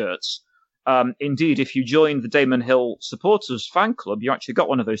T-shirts. Indeed, if you joined the Damon Hill supporters fan club, you actually got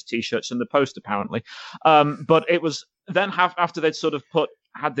one of those T-shirts in the post, apparently. But it was then after they'd sort of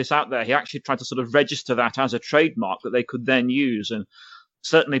had this out there, he actually tried to sort of register that as a trademark that they could then use. And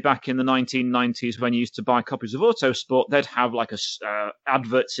certainly back in the 1990s, when you used to buy copies of Autosport, they'd have like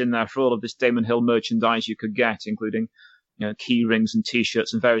adverts in there for all of this Damon Hill merchandise you could get, including key rings and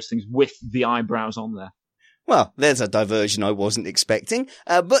T-shirts and various things with the eyebrows on there. Well, there's a diversion I wasn't expecting.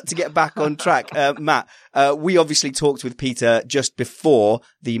 But to get back on track, Matt, we obviously talked with Peter just before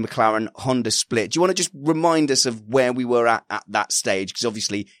the McLaren-Honda split. Do you want to just remind us of where we were at that stage? Because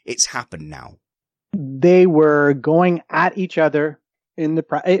obviously it's happened now. They were going at each other and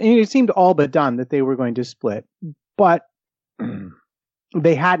it seemed all but done that they were going to split. But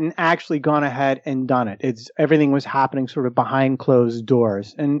they hadn't actually gone ahead and done it. Everything was happening sort of behind closed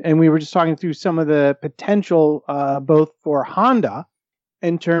doors. And we were just talking through some of the potential, both for Honda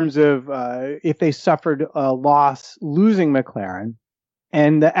in terms of, if they suffered a loss losing McLaren,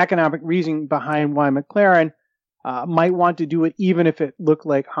 and the economic reason behind why McLaren, might want to do it even if it looked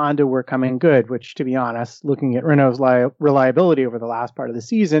like Honda were coming good, which, to be honest, looking at Renault's reliability over the last part of the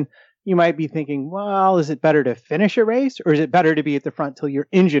season, you might be thinking, well, is it better to finish a race or is it better to be at the front till your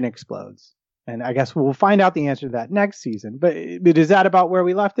engine explodes? And I guess we'll find out the answer to that next season. But is that about where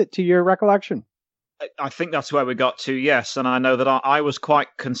we left it, to your recollection? I think that's where we got to, yes. And I know that I was quite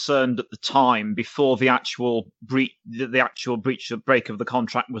concerned at the time, before the actual break of the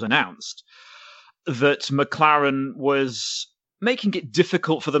contract was announced, that McLaren was making it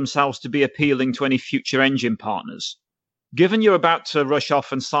difficult for themselves to be appealing to any future engine partners. Given you're about to rush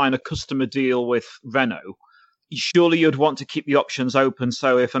off and sign a customer deal with Renault, surely you'd want to keep the options open.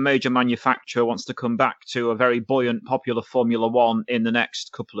 So if a major manufacturer wants to come back to a very buoyant, popular Formula One in the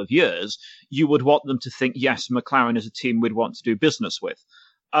next couple of years, you would want them to think, yes, McLaren is a team we'd want to do business with.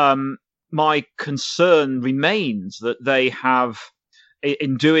 My concern remains that they have,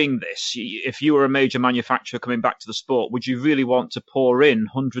 in doing this, if you were a major manufacturer coming back to the sport, would you really want to pour in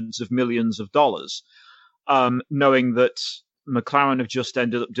hundreds of millions of dollars? Knowing that McLaren have just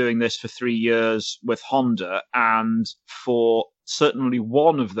ended up doing this for 3 years with Honda, and for certainly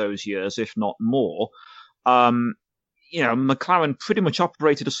one of those years, if not more, McLaren pretty much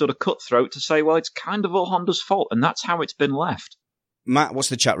operated a sort of cutthroat to say, well, it's kind of all Honda's fault, and that's how it's been left. Matt, what's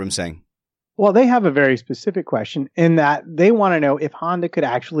the chat room saying? Well, they have a very specific question in that they want to know if Honda could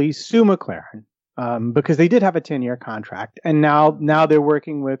actually sue McLaren. Because they did have a 10-year contract, and now they're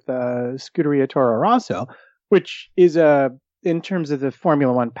working with Scuderia Toro Rosso, which is in terms of the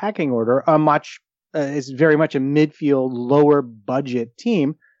Formula One pecking order, is very much a midfield, lower budget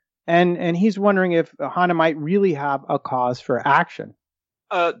team, and he's wondering if Honda might really have a cause for action.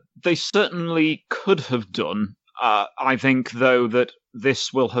 They certainly could have done. I think, though, that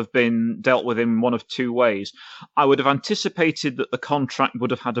this will have been dealt with in one of two ways. I would have anticipated that the contract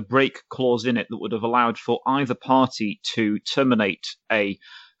would have had a break clause in it that would have allowed for either party to terminate a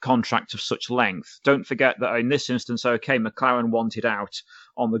contract of such length. Don't forget that in this instance, McLaren wanted out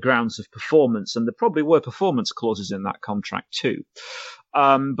on the grounds of performance, and there probably were performance clauses in that contract too.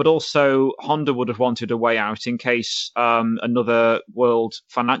 But also, Honda would have wanted a way out in case another world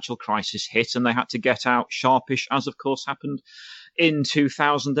financial crisis hit and they had to get out sharpish, as of course happened in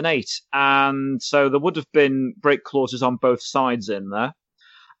 2008. And so there would have been break clauses on both sides in there.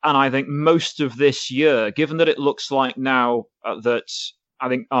 And I think most of this year, given that it looks like now that I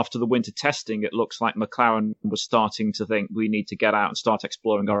think after the winter testing, it looks like McLaren was starting to think we need to get out and start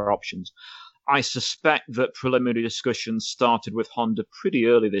exploring our options. I suspect that preliminary discussions started with Honda pretty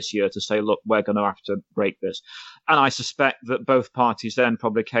early this year to say, look, we're going to have to break this. And I suspect that both parties then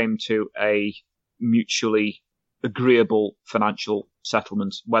probably came to a mutually agreeable financial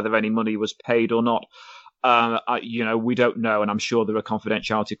settlement, whether any money was paid or not. We don't know, and I'm sure there are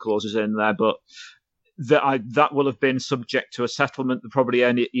confidentiality clauses in there, but that will have been subject to a settlement. Probably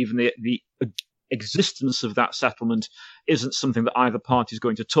even the existence of that settlement isn't something that either party is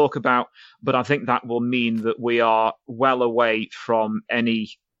going to talk about, but I think that will mean that we are well away from any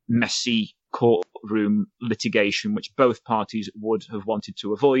messy courtroom litigation, which both parties would have wanted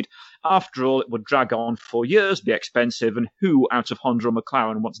to avoid. After all, it would drag on for years, be expensive, and who out of Honda or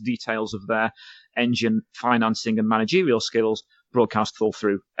McLaren wants details of their engine financing and managerial skills broadcast all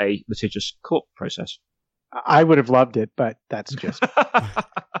through a litigious court process? I would have loved it, but that's just...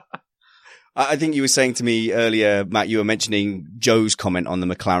 I think you were saying to me earlier, Matt, you were mentioning Joe's comment on the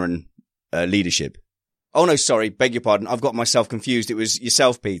McLaren leadership. Oh, no, sorry. Beg your pardon. I've got myself confused. It was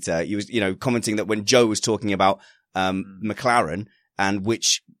yourself, Peter. You was, commenting that when Joe was talking about McLaren and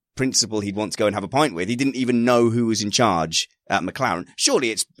which principal he'd want to go and have a pint with, he didn't even know who was in charge at McLaren.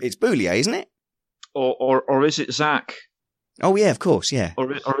 Surely it's Boullier, isn't it? Or is it Zach? Oh, yeah, of course, yeah.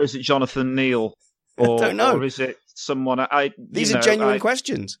 Or is it Jonathan Neal? I don't know. Or is it someone... These are genuine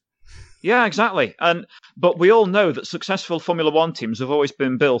questions. Yeah, exactly. But we all know that successful Formula One teams have always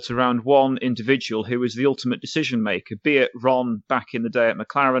been built around one individual who is the ultimate decision maker, be it Ron back in the day at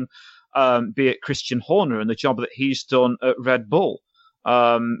McLaren, be it Christian Horner and the job that he's done at Red Bull.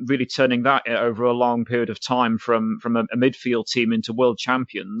 really turning that over a long period of time from a midfield team into world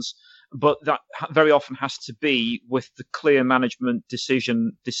champions. But that very often has to be with the clear management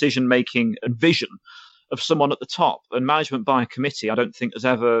decision making and vision of someone at the top. And management by a committee, I don't think has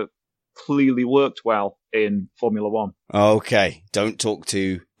ever clearly worked well in Formula One. Okay, don't talk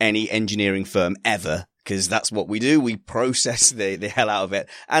to any engineering firm ever, because that's what we do. We process the hell out of it.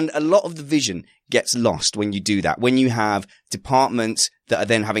 And a lot of the vision gets lost when you do that. When you have departments that are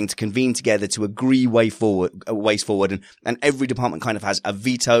then having to convene together to agree ways forward, and every department kind of has a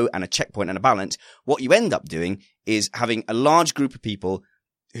veto and a checkpoint and a balance, what you end up doing is having a large group of people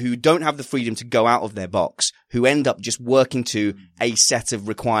who don't have the freedom to go out of their box, who end up just working to a set of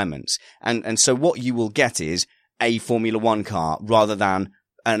requirements. And so what you will get is a Formula One car rather than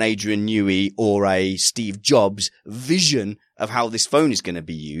an Adrian Newey or a Steve Jobs vision of how this phone is going to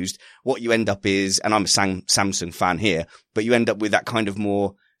be used. What you end up is, and I'm a Samsung fan here, but you end up with that kind of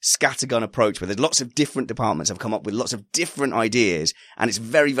more scattergun approach where there's lots of different departments have come up with lots of different ideas, and it's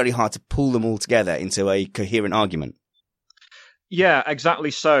very, very hard to pull them all together into a coherent argument. Yeah,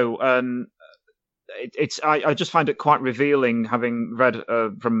 exactly so. I just find it quite revealing, having read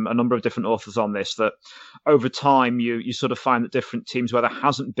from a number of different authors on this, that over time you sort of find that different teams where there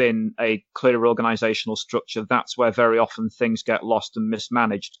hasn't been a clear organizational structure, that's where very often things get lost and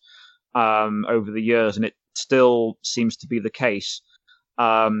mismanaged over the years, and it still seems to be the case.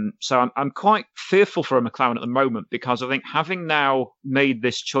 So I'm quite fearful for a McLaren at the moment, because I think having now made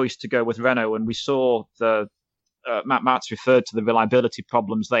this choice to go with Renault, and we saw Matt's referred to the reliability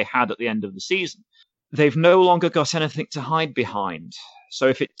problems they had at the end of the season. They've no longer got anything to hide behind. So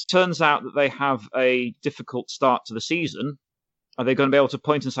if it turns out that they have a difficult start to the season, are they going to be able to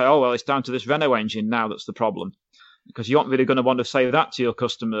point and say, oh, well, it's down to this Renault engine now that's the problem? Because you aren't really going to want to say that to your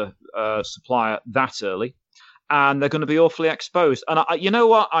customer supplier that early. And they're going to be awfully exposed. And you know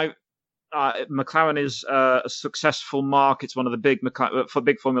what? McLaren is a successful marque. It's one of the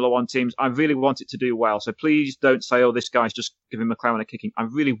big Formula One teams. I really want it to do well. So please don't say, oh, this guy's just giving McLaren a kicking. I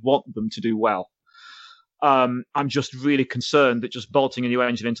really want them to do well. I'm just really concerned that just bolting a new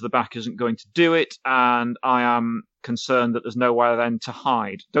engine into the back isn't going to do it. And I am concerned that there's nowhere then to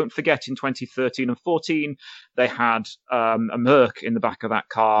hide. Don't forget, in 2013 and 14, they had a Merc in the back of that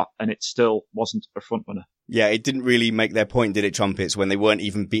car, and it still wasn't a front runner. Yeah, it didn't really make their point, did it, Trumpets, when they weren't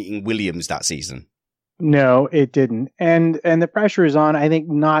even beating Williams that season? No, it didn't. And the pressure is on, I think,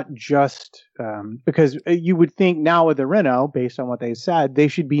 not just because you would think now with the Renault, based on what they said, they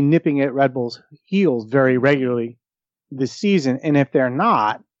should be nipping at Red Bull's heels very regularly this season. And if they're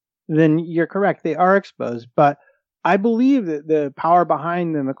not, then you're correct. They are exposed. But I believe that the power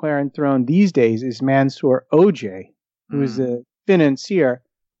behind the McLaren throne these days is Mansour Ojei, who's the financier.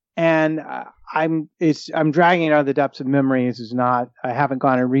 And I'm dragging it out of the depths of memory. I haven't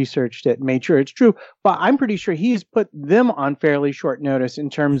gone and researched it, made sure it's true, but I'm pretty sure he's put them on fairly short notice in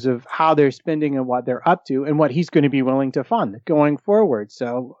terms of how they're spending and what they're up to and what he's going to be willing to fund going forward.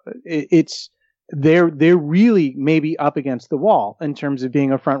 So they're really maybe up against the wall in terms of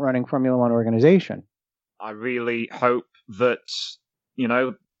being a front running Formula One organization. I really hope that,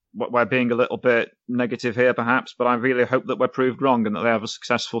 we're being a little bit negative here, perhaps, but I really hope that we're proved wrong and that they have a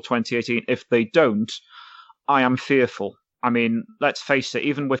successful 2018. If they don't, I am fearful. I mean, let's face it,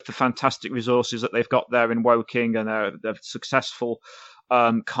 even with the fantastic resources that they've got there in Woking, and they're successful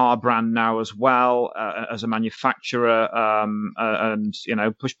car brand now as well, as a manufacturer, and,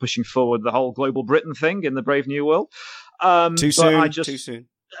 pushing forward the whole global Britain thing in the Brave New World. Too soon.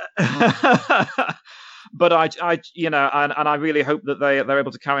 But I really hope that they're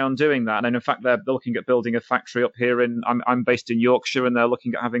able to carry on doing that. And in fact, they're looking at building a factory up here I'm based in Yorkshire, and they're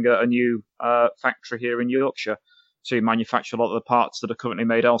looking at having a new factory here in Yorkshire to manufacture a lot of the parts that are currently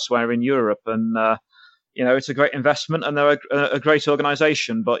made elsewhere in Europe. And, it's a great investment, and they're a great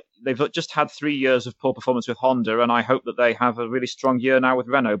organization, but they've just had 3 years of poor performance with Honda. And I hope that they have a really strong year now with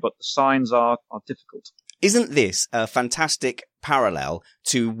Renault, but the signs are difficult. Isn't this a fantastic parallel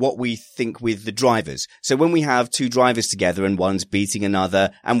to what we think with the drivers? So when we have two drivers together and one's beating another,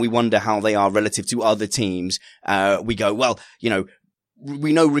 and we wonder how they are relative to other teams, we go, well,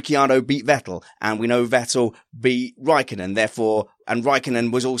 we know Ricciardo beat Vettel, and we know Vettel beat Raikkonen, and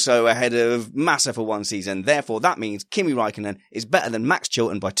Raikkonen was also ahead of Massa for one season. Therefore, that means Kimi Raikkonen is better than Max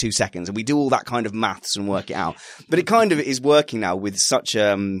Chilton by 2 seconds. And we do all that kind of maths and work it out. But it kind of is working now with such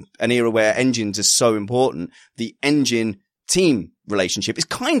an era where engines are so important. The engine-team relationship is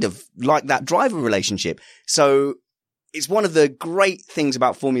kind of like that driver relationship. So it's one of the great things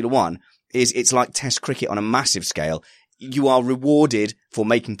about Formula One is it's like test cricket on a massive scale. you are rewarded for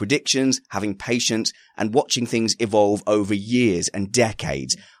making predictions, having patience, and watching things evolve over years and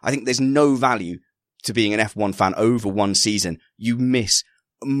decades. I think there's no value to being an F1 fan over one season. You miss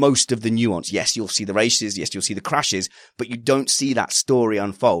most of the nuance. Yes, you'll see the races. Yes, you'll see the crashes, but you don't see that story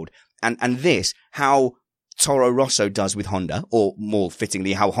unfold. And this, how Toro Rosso does with Honda, or more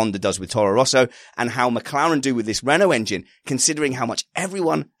fittingly, how Honda does with Toro Rosso, and how McLaren do with this Renault engine, considering how much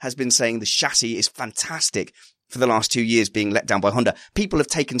everyone has been saying the chassis is fantastic for the last 2 years being let down by Honda. People have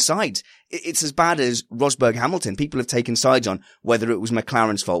taken sides. It's as bad as Rosberg Hamilton. People have taken sides on whether it was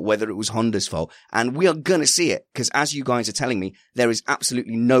McLaren's fault, whether it was Honda's fault. And we are going to see it because, as you guys are telling me, there is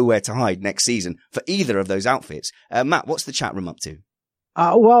absolutely nowhere to hide next season for either of those outfits. Matt, what's the chat room up to?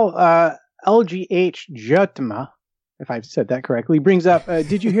 LGH Jotma, if I've said that correctly, brings up,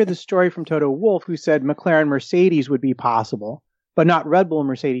 did you hear the story from Toto Wolff, who said McLaren Mercedes would be possible, but not Red Bull and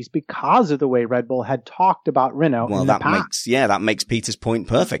Mercedes because of the way Red Bull had talked about Renault in the past? That makes Peter's point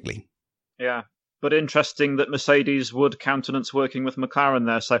perfectly. Yeah. But interesting that Mercedes would countenance working with McLaren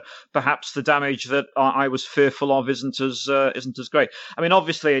there. So perhaps the damage that I was fearful of isn't as great. I mean,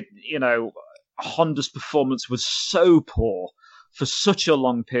 obviously, Honda's performance was so poor for such a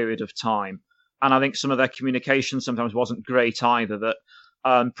long period of time. And I think some of their communication sometimes wasn't great either, that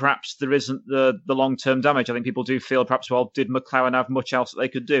perhaps there isn't the long-term damage. I think people do feel perhaps, well, did McLaren have much else that they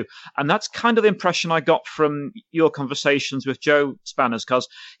could do? And that's kind of the impression I got from your conversations with Joe Spanners, because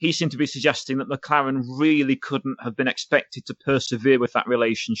he seemed to be suggesting that McLaren really couldn't have been expected to persevere with that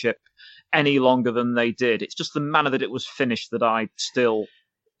relationship any longer than they did. It's just the manner that it was finished that I still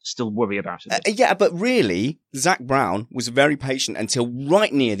worry about it. Yeah, but really, Zach Brown was very patient until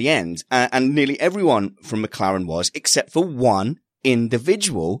right near the end, and nearly everyone from McLaren was, except for one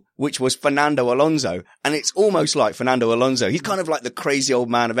individual, which was Fernando Alonso. And it's almost like Fernando Alonso. He's kind of like the crazy old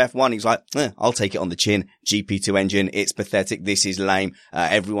man of F1. He's like, I'll take it on the chin. GP2 engine. It's pathetic. This is lame.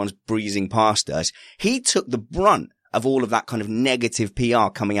 Everyone's breezing past us. He took the brunt of all of that kind of negative PR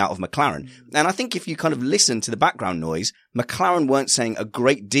coming out of McLaren. And I think if you kind of listen to the background noise, McLaren weren't saying a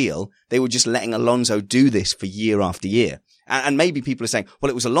great deal. They were just letting Alonso do this for year after year. And maybe people are saying, well,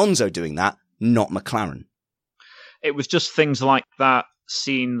 it was Alonso doing that, not McLaren. It was just things like that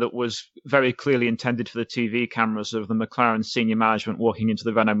scene that was very clearly intended for the TV cameras of the McLaren senior management walking into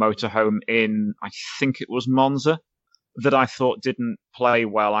the Renault motorhome in, I think it was Monza, that I thought didn't play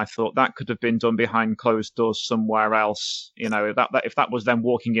well. I thought that could have been done behind closed doors somewhere else. If that was them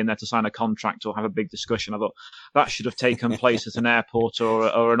walking in there to sign a contract or have a big discussion, I thought that should have taken place at an airport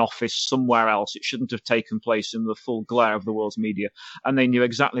or an office somewhere else. It shouldn't have taken place in the full glare of the world's media. And they knew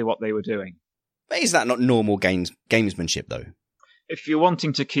exactly what they were doing. But is that not normal gamesmanship, though? If you're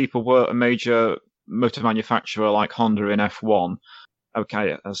wanting to keep a major motor manufacturer like Honda in F1,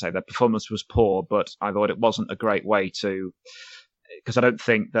 okay, as I say, their performance was poor, but I thought it wasn't a great way to, because I don't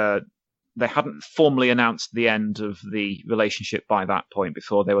think they hadn't formally announced the end of the relationship by that point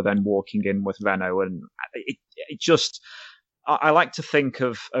before they were then walking in with Renault. And it just, I like to think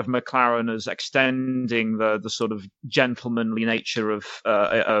of McLaren as extending the sort of gentlemanly nature of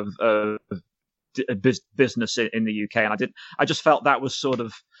business in the UK. And I just felt that was sort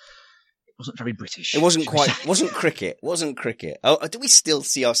of, wasn't very British. It wasn't cricket. Oh, do we still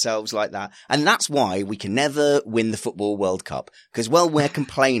see ourselves like that? And that's why we can never win the Football World Cup. Because while we're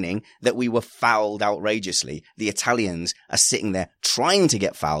complaining that we were fouled outrageously, the Italians are sitting there trying to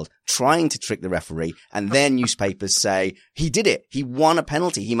get fouled, trying to trick the referee, and their newspapers say, he did it. He won a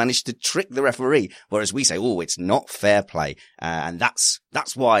penalty. He managed to trick the referee. Whereas we say, oh, it's not fair play. And that's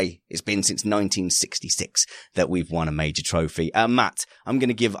why it's been since 1966 that we've won a major trophy. Matt, I'm going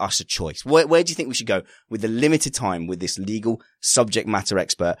to give us a choice. Where do you think we should go with the limited time with this legal subject matter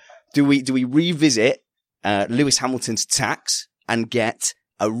expert? Do we revisit Lewis Hamilton's tax and get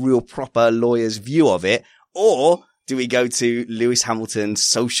a real proper lawyer's view of it? Or do we go to Lewis Hamilton's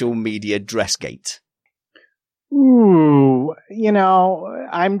social media dressgate? Ooh,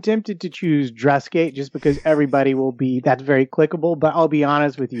 I'm tempted to choose Dressgate just because everybody that's very clickable. But I'll be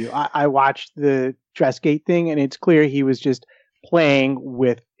honest with you. I watched the Dressgate thing and it's clear he was just playing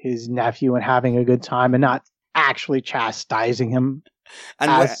with his nephew and having a good time and not actually chastising him.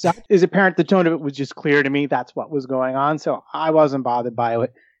 And as a parent, the tone of it was just clear to me. That's what was going on. So I wasn't bothered by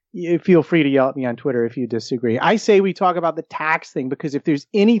it. You feel free to yell at me on Twitter if you disagree. I say we talk about the tax thing because if there's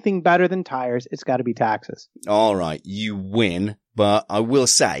anything better than tires, it's got to be taxes. All right, you win. But I will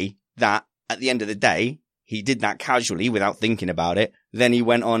say that at the end of the day, he did that casually without thinking about it. Then he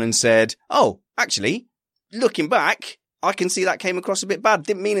went on and said, oh, actually, looking back, I can see that came across a bit bad.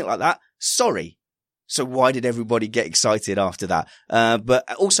 Didn't mean it like that. Sorry. So why did everybody get excited after that? But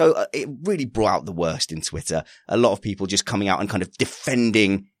also, it really brought out the worst in Twitter. A lot of people just coming out and kind of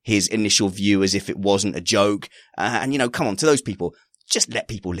defending his initial view as if it wasn't a joke. And, come on, to those people, just let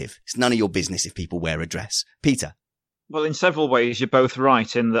people live. It's none of your business if people wear a dress. Peter? Well, in several ways, you're both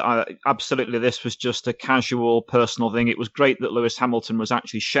right in that absolutely this was just a casual, personal thing. It was great that Lewis Hamilton was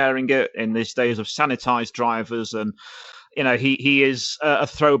actually sharing it in these days of sanitized drivers. And, he is a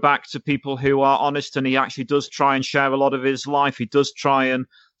throwback to people who are honest, and he actually does try and share a lot of his life. He does try and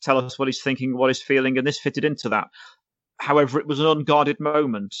tell us what he's thinking, what he's feeling, and this fitted into that. However, it was an unguarded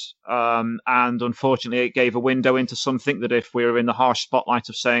moment, and unfortunately it gave a window into something that if we were in the harsh spotlight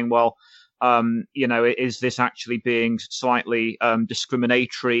of saying, well, is this actually being slightly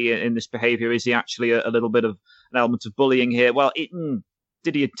discriminatory in this behavior? Is he actually a little bit of an element of bullying here? Well,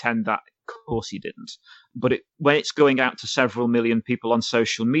 did he intend that? Of course he didn't. But when it's going out to several million people on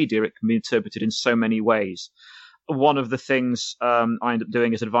social media, it can be interpreted in so many ways. One of the things I end up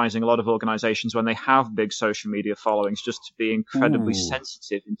doing is advising a lot of organizations when they have big social media followings just to be incredibly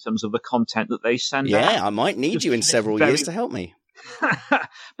sensitive in terms of the content that they send out. Yeah, I might need you in several years to help me.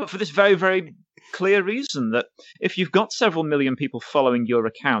 But for this very, very clear reason that if you've got several million people following your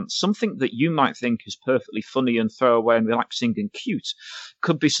account, something that you might think is perfectly funny and throwaway and relaxing and cute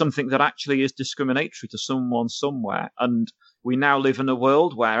could be something that actually is discriminatory to someone somewhere. And we now live in a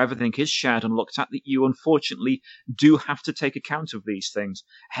world where everything is shared and looked at, that you unfortunately do have to take account of these things.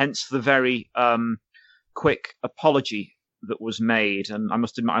 Hence the very quick apology that was made. And I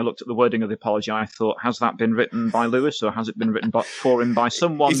must admit, I looked at the wording of the apology. I thought, has that been written by Lewis, or has it been written for him by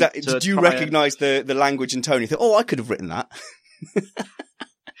someone? Did you recognise the language and tone? You thought, I could have written that.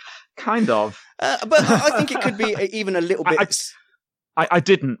 Kind of. But I think it could be even a little bit... I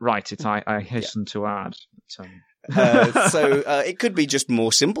didn't write it, I hasten to add. So it could be just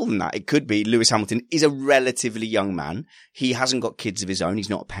more simple than that. It could be Lewis Hamilton is a relatively young man. He hasn't got kids of his own. He's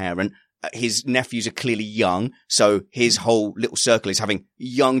not a parent. His nephews are clearly young, so his whole little circle is having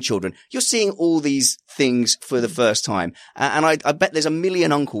young children. You're seeing all these things for the first time. And I bet there's a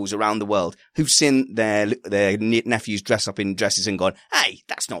million uncles around the world who've seen their nephews dress up in dresses and gone, hey,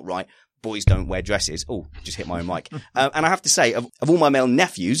 that's not right. Boys don't wear dresses. Oh, just hit my own mic. And I have to say, of all my male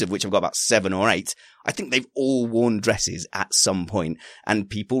nephews, of which I've got about 7 or 8, I think they've all worn dresses at some point, and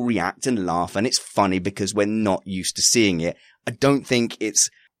people react and laugh, and it's funny because we're not used to seeing it. I don't think it's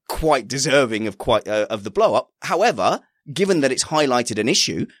quite deserving of of the blow up. However, given that it's highlighted an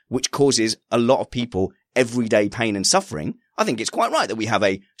issue which causes a lot of people everyday pain and suffering, I think it's quite right that we have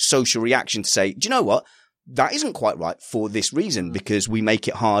a social reaction to say, do you know what? That isn't quite right for this reason, because we make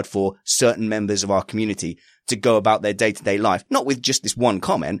it hard for certain members of our community to go about their day-to-day life, not with just this one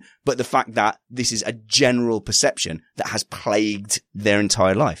comment, but the fact that this is a general perception that has plagued their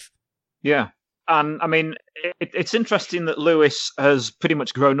entire life. Yeah. And I mean, it's interesting that Lewis has pretty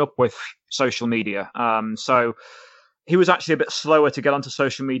much grown up with social media. So he was actually a bit slower to get onto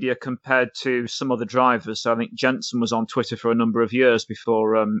social media compared to some other drivers. So I think Jenson was on Twitter for a number of years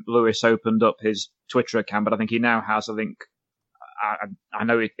before Lewis opened up his Twitter account. But I think he now has, I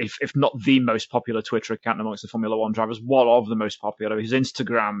know if not the most popular Twitter account amongst the Formula One drivers, one of the most popular. His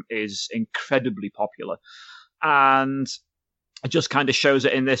Instagram is incredibly popular. And it just kind of shows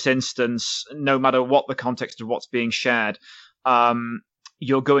it in this instance, no matter what the context of what's being shared,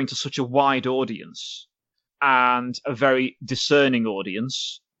 you're going to such a wide audience and a very discerning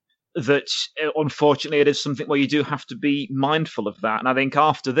audience that unfortunately it is something where you do have to be mindful of that. And I think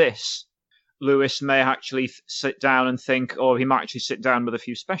after this, Lewis may actually sit down and think, or he might actually sit down with a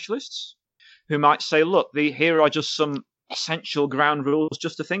few specialists who might say, look, here are just some essential ground rules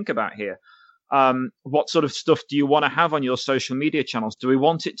just to think about here. What sort of stuff do you want to have on your social media channels? Do we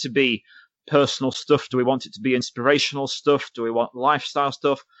want it to be personal stuff? Do we want it to be inspirational stuff? Do we want lifestyle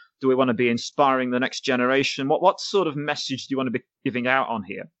stuff? Do we want to be inspiring the next generation? What sort of message do you want to be giving out on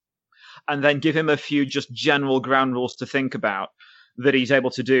here? And then give him a few just general ground rules to think about that he's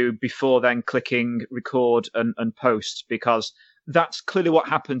able to do before then clicking record and post, because that's clearly what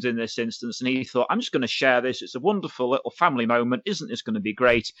happened in this instance. And he thought, I'm just going to share this. It's a wonderful little family moment. Isn't this going to be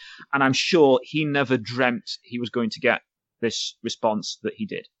great? And I'm sure he never dreamt he was going to get this response that he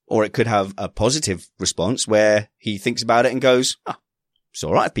did. Or it could have a positive response where he thinks about it and goes, it's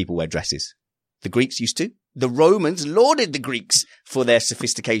all right if people wear dresses. The Greeks used to. The Romans lauded the Greeks for their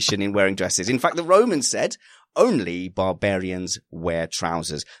sophistication in wearing dresses. In fact, the Romans said only barbarians wear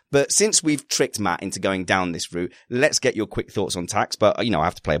trousers. But since we've tricked Matt into going down this route, let's get your quick thoughts on tax. But, I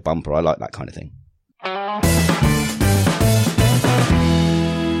have to play a bumper. I like that kind of thing.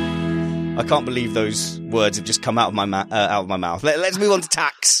 I can't believe those words have just come out of my mouth. Let's move on to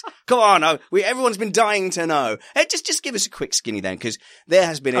tax. Come on, everyone's been dying to know. Hey, just give us a quick skinny then, because there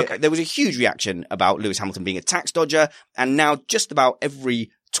has been there was a huge reaction about Lewis Hamilton being a tax dodger, and now just about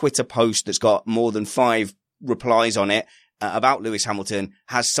every Twitter post that's got more than 5 replies on it about Lewis Hamilton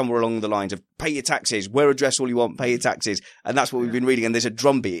has somewhere along the lines of pay your taxes, wear a dress all you want, pay your taxes, and that's what we've been reading. And there's a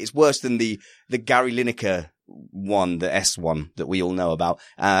drumbeat. It's worse than the Gary Lineker one, the S one that we all know about.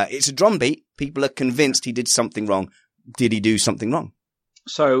 It's a drumbeat. People are convinced he did something wrong. Did he do something wrong?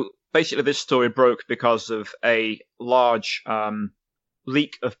 So basically, this story broke because of a large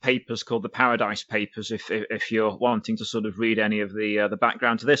leak of papers called the Paradise Papers. If you're wanting to sort of read any of the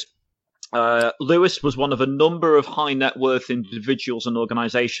background to this, Lewis was one of a number of high net worth individuals and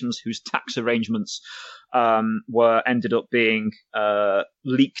organizations whose tax arrangements ended up being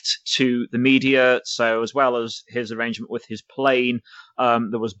leaked to the media. So as well as his arrangement with his plane,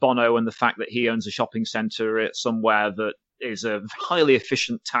 there was Bono and the fact that he owns a shopping center somewhere that is a highly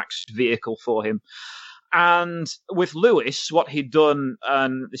efficient tax vehicle for him. And with Lewis, what he'd done,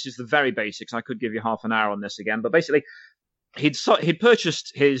 and this is the very basics, I could give you half an hour on this again, but basically he'd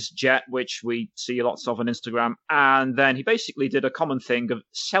purchased his jet, which we see lots of on Instagram, and then he basically did a common thing of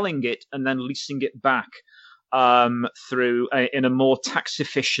selling it and then leasing it back in a more tax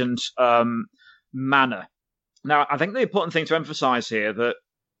efficient manner. Now, I think the important thing to emphasize here that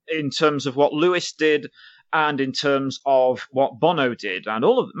in terms of what Lewis did and in terms of what Bono did and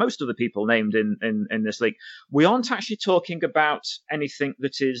most of the people named in this league, we aren't actually talking about anything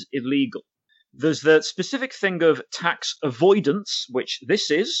that is illegal. There's the specific thing of tax avoidance, which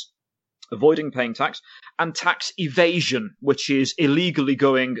this is, avoiding paying tax, and tax evasion, which is illegally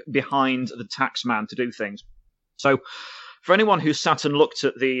going behind the tax man to do things. So for anyone who's sat and looked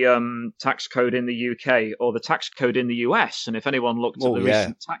at the tax code in the UK or the tax code in the US, and if anyone looked at the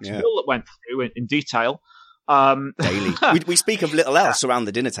recent tax bill that went through in detail... daily. We speak of little else around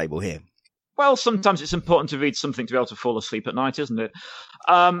the dinner table here. Well, sometimes it's important to read something to be able to fall asleep at night, isn't it?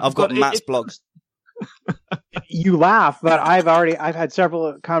 I've got Matt's blogs. You laugh, but I've had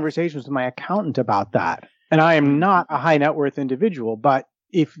several conversations with my accountant about that. And I am not a high net worth individual, but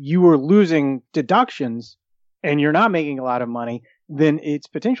if you were losing deductions and you're not making a lot of money, then it's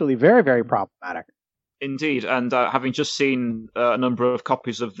potentially very, very problematic. Indeed, and having just seen a number of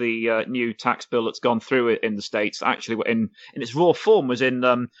copies of the new tax bill that's gone through in the States, actually in its raw form was in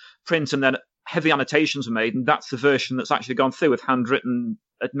print, and then heavy annotations were made, and that's the version that's actually gone through with handwritten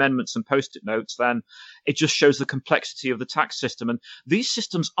amendments and post-it notes, then it just shows the complexity of the tax system. And these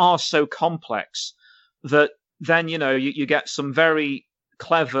systems are so complex that then, you get some very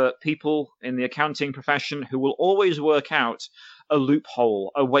clever people in the accounting profession who will always work out a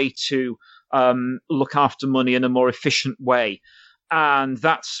loophole, a way to look after money in a more efficient way. And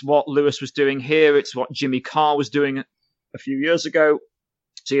that's what Lewis was doing here. It's what Jimmy Carr was doing a few years ago.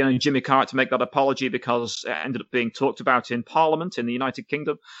 So, Jimmy Carr had to make that apology because it ended up being talked about in Parliament in the United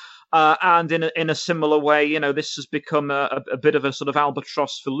Kingdom. And in a similar way, this has become a bit of a sort of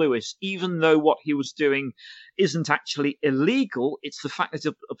albatross for Lewis, even though what he was doing isn't actually illegal. It's the fact that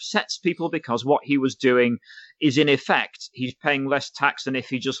it upsets people because what he was doing is, in effect, he's paying less tax than if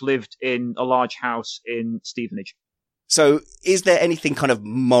he just lived in a large house in Stevenage. So is there anything kind of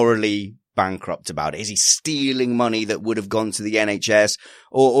morally bankrupt about it? Is he stealing money that would have gone to the NHS?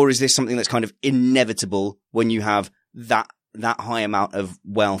 Or is this something that's kind of inevitable when you have that high amount of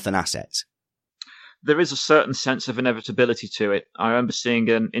wealth and assets? There is a certain sense of inevitability to it. I remember seeing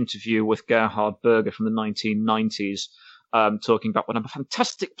an interview with Gerhard Berger from the 1990s, talking about what a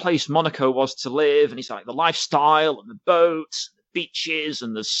fantastic place Monaco was to live. And he's like, the lifestyle and the boats, and the beaches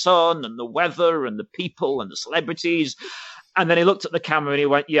and the sun and the weather and the people and the celebrities. And then he looked at the camera and he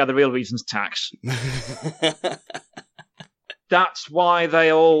went, yeah, the real reason's tax. That's why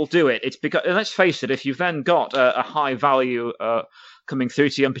they all do it. It's because, and let's face it, if you've then got a high value coming through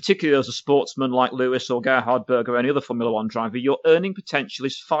to you, and particularly as a sportsman like Lewis or Gerhard Berger or any other Formula One driver, your earning potential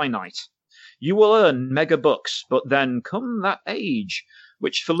is finite. You will earn mega bucks, but then come that age,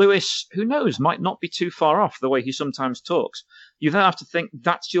 which for Lewis, who knows, might not be too far off the way he sometimes talks. You then have to think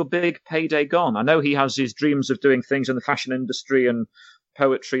that's your big payday gone. I know he has his dreams of doing things in the fashion industry and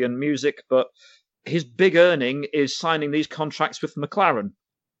poetry and music, but his big earning is signing these contracts with McLaren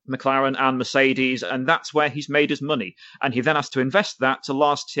and Mercedes, and that's where he's made his money. And he then has to invest that to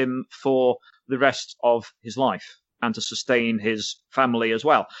last him for the rest of his life and to sustain his family as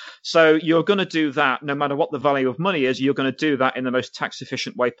well. So you're going to do that no matter what the value of money is. You're going to do that in the most tax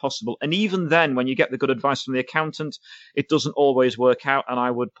efficient way possible. And even then, when you get the good advice from the accountant, it doesn't always work out. And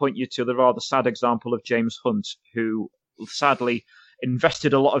I would point you to the rather sad example of James Hunt, who sadly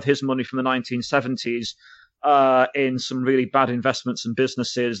invested a lot of his money from the 1970s in some really bad investments and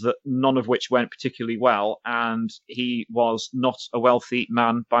businesses, that none of which went particularly well. And he was not a wealthy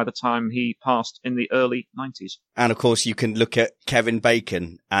man by the time he passed in the early 90s. And of course, you can look at Kevin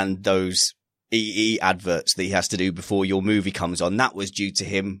Bacon and those EE adverts that he has to do before your movie comes on. That was due to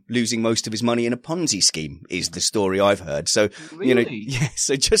him losing most of his money in a Ponzi scheme, is the story I've heard. So, really?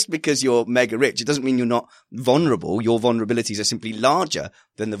 So just because you're mega rich, it doesn't mean you're not vulnerable. Your vulnerabilities are simply larger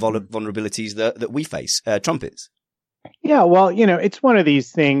than the vulnerabilities that we face. Trumpets. Yeah, well, it's one of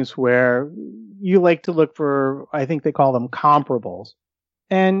these things where you like to look for, I think they call them comparables.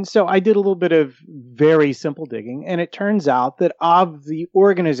 And so I did a little bit of very simple digging, and it turns out that of the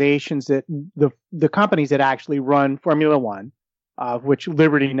organizations that the companies that actually run Formula One, of which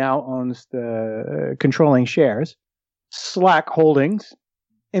Liberty now owns the controlling shares, Slack Holdings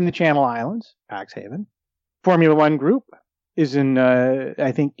in the Channel Islands, Paxhaven, Formula One Group is in,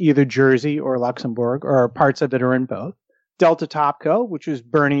 I think, either Jersey or Luxembourg, or parts of it are in both. Delta Topco, which is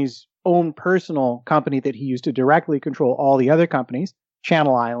Bernie's own personal company that he used to directly control all the other companies,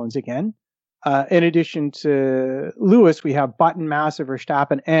 Channel Islands again. In addition to Lewis, we have Button, Massa,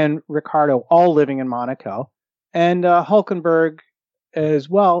 Verstappen, and Ricciardo all living in Monaco. And Hulkenberg as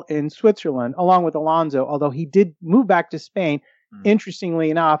well in Switzerland, along with Alonso, although he did move back to Spain. Interestingly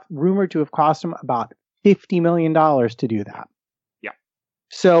enough, rumored to have cost him about $50 million to do that. Yeah.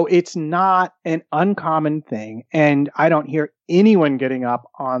 So it's not an uncommon thing. And I don't hear anyone getting up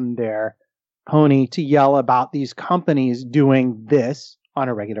on their pony to yell about these companies doing this on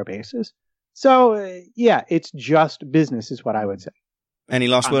a regular basis. So, yeah, it's just business is what I would say. Any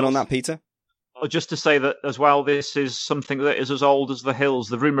last word on that, Peter? Just to say that as well, this is something that is as old as the hills.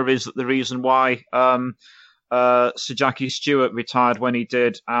 The rumour is that the reason why Sir Jackie Stewart retired when he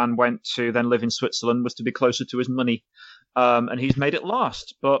did and went to then live in Switzerland was to be closer to his money. And he's made it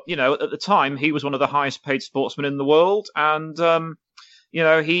last. But, at the time, he was one of the highest paid sportsmen in the world. And,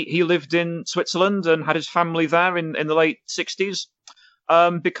 he lived in Switzerland and had his family there in the late 60s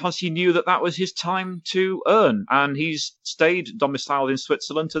because he knew that was his time to earn. And he's stayed domiciled in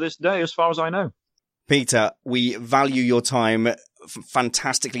Switzerland to this day, as far as I know. Peter, we value your time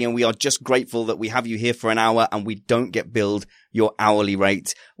fantastically, and we are just grateful that we have you here for an hour and we don't get billed your hourly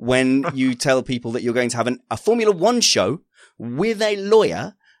rate. When you tell people that you're going to have a Formula One show with a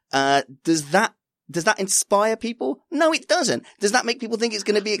lawyer, does that inspire people? No, it doesn't. Does that make people think it's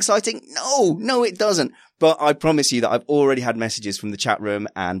going to be exciting? No, it doesn't. But I promise you that I've already had messages from the chat room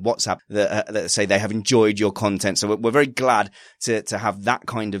and WhatsApp that say they have enjoyed your content. So we're very glad to have that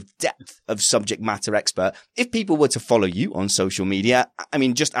kind of depth of subject matter expert. If people were to follow you on social media, I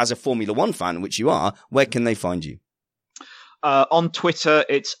mean, just as a Formula One fan, which you are, where can they find you? On Twitter,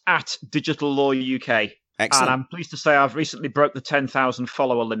 it's @DigitalLawUK. Excellent. And I'm pleased to say I've recently broke the 10,000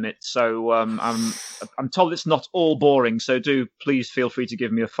 follower limit. So I'm told it's not all boring. So do please feel free to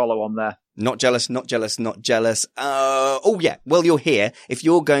give me a follow on there. Not jealous. Oh yeah. Well, you're here. If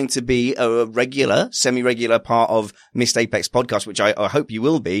you're going to be a regular, semi-regular part of Missed Apex podcast, which I hope you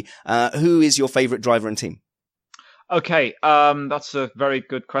will be, who is your favorite driver and team? Okay. That's a very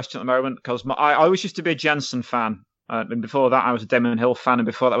good question at the moment because I always used to be a Jensen fan. And before that, I was a Damon Hill fan, and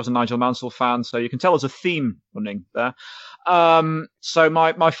before that, I was a Nigel Mansell fan. So you can tell there's a theme running there. So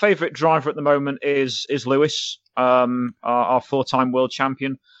my favourite driver at the moment is Lewis, our four-time world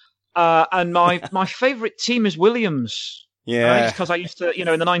champion. And my favourite team is Williams. Yeah. Because I used to, in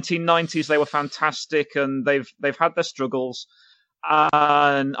the 1990s, they were fantastic, and they've had their struggles.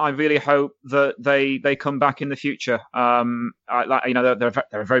 And I really hope that they come back in the future. They're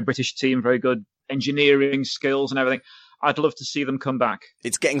a very British team, very good engineering skills and everything. I'd love to see them come back.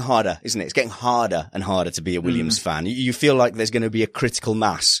 It's getting harder, isn't it? It's getting harder and harder to be a Williams fan. You feel like there's going to be a critical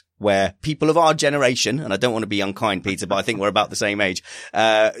mass where people of our generation, and I don't want to be unkind, Peter, but I think we're about the same age,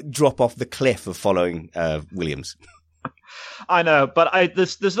 drop off the cliff of following Williams. I know, but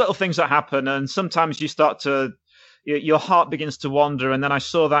there's little things that happen, and sometimes you start to your heart begins to wander. And then I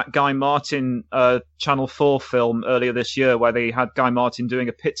saw that Guy Martin Channel 4 film earlier this year where they had Guy Martin doing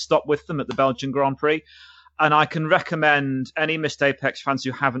a pit stop with them at the Belgian Grand Prix. And I can recommend any Missed Apex fans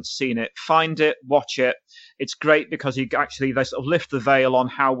who haven't seen it, find it, watch it. It's great because they sort of lift the veil on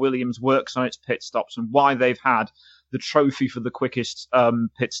how Williams works on its pit stops and why they've had the trophy for the quickest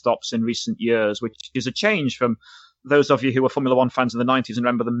pit stops in recent years, which is a change from those of you who were Formula One fans in the 90s and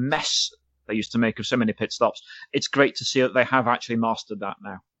remember the mess they used to make of so many pit stops. It's great to see that they have actually mastered that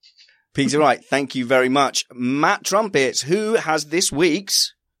now. Peter Wright, thank you very much. Matt Trumpets, who has this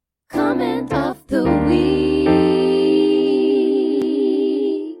week's Comment of the Week?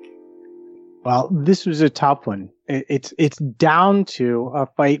 Well, this was a tough one. It's down to a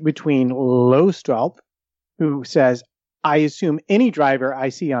fight between Lowestrup, who says, I assume any driver I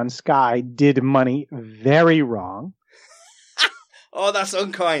see on Sky did money very wrong. Oh, that's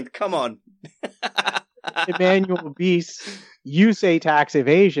unkind. Come on. Emmanuel Beast, you say tax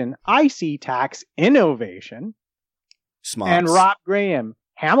evasion. I see tax innovation. Smart. And Rob Graham,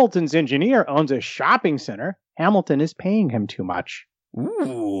 Hamilton's engineer, owns a shopping center. Hamilton is paying him too much.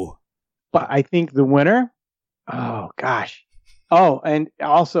 Ooh. But I think the winner, oh, gosh. Oh, and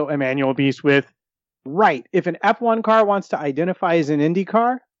also Emmanuel Beast with, right, if an F1 car wants to identify as an Indy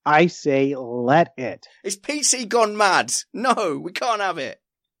car, I say let it. Is PC gone mad? No, we can't have it.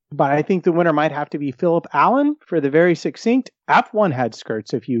 But I think the winner might have to be Philip Allen for the very succinct F1 had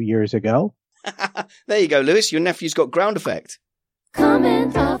skirts a few years ago. There you go, Lewis. Your nephew's got ground effect.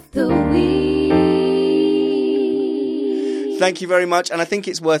 Comment of the week. Thank you very much. And I think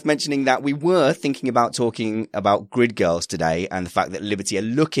it's worth mentioning that we were thinking about talking about grid girls today and the fact that Liberty are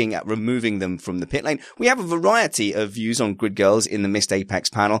looking at removing them from the pit lane. We have a variety of views on grid girls in the Missed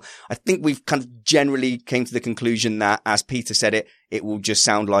Apex panel. I think we've kind of generally came to the conclusion that, as Peter said it will just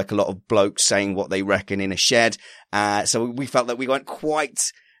sound like a lot of blokes saying what they reckon in a shed. So we felt that we weren't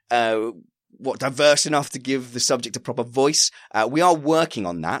quite diverse enough to give the subject a proper voice. We are working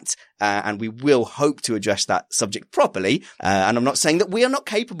on that, and we will hope to address that subject properly. And I'm not saying that we are not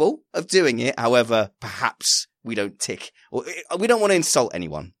capable of doing it. However, perhaps we don't tick, or we don't want to insult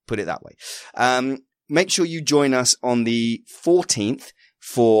anyone, put it that way. Make sure you join us on the 14th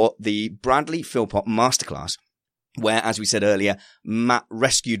for the Bradley Philpott Masterclass, where, as we said earlier, Matt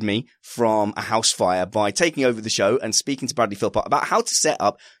rescued me from a house fire by taking over the show and speaking to Bradley Philpott about how to set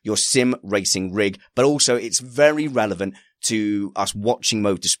up your sim racing rig. But also it's very relevant to us watching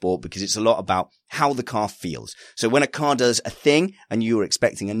motorsport because it's a lot about how the car feels. So when a car does a thing and you're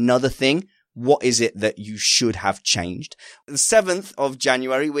expecting another thing, what is it that you should have changed? The 7th of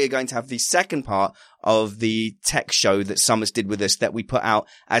January, we're going to have the second part of the tech show that Summers did with us that we put out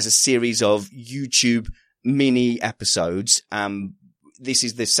as a series of YouTube mini episodes. This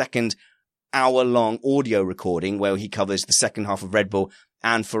is the second hour-long audio recording where he covers the second half of Red Bull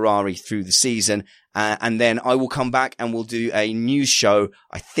and Ferrari through the season. And then I will come back and we'll do a news show,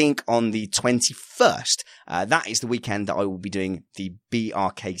 I think on the 21st. That is the weekend that I will be doing the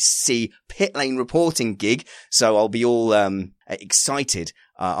BRKC pit lane reporting gig. So I'll be all excited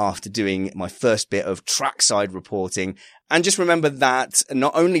after doing my first bit of trackside reporting. And just remember that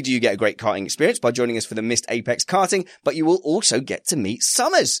not only do you get a great karting experience by joining us for the Missed Apex Karting, but you will also get to meet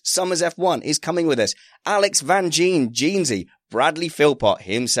Summers. Summers F1 is coming with us. Alex Van Geen, Jeansy, Bradley Philpott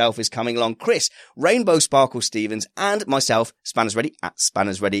himself is coming along. Chris, Rainbow Sparkle Stevens, and myself, Spanners Ready, at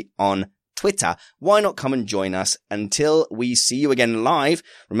Spanners Ready on Twitter. Why not come and join us until we see you again live?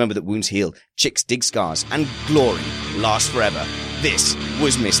 Remember that wounds heal, chicks dig scars, and glory lasts forever. This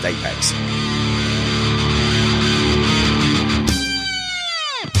was Missed Apex.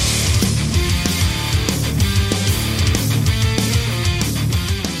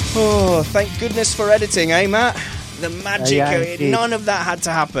 Oh, thank goodness for editing, eh, Matt? The magic, none of that had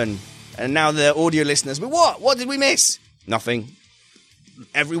to happen. And now the audio listeners, but what? What did we miss? Nothing.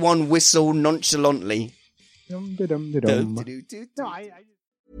 Everyone whistle nonchalantly.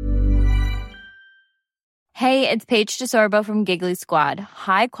 Hey, it's Paige DeSorbo from Giggly Squad.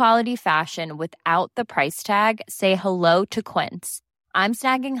 High quality fashion without the price tag. Say hello to Quince. I'm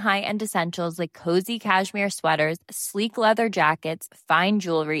snagging high-end essentials like cozy cashmere sweaters, sleek leather jackets, fine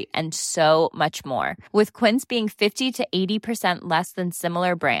jewelry, and so much more. With Quince being 50 to 80% less than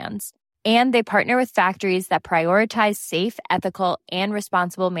similar brands. And they partner with factories that prioritize safe, ethical, and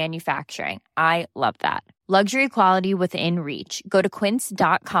responsible manufacturing. I love that. Luxury quality within reach. Go to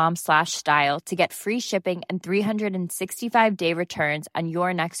quince.com/style to get free shipping and 365-day returns on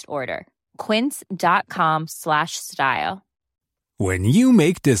your next order. Quince.com/style. When you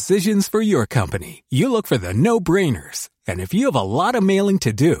make decisions for your company, you look for the no-brainers. And if you have a lot of mailing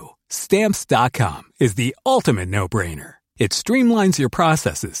to do, Stamps.com is the ultimate no-brainer. It streamlines your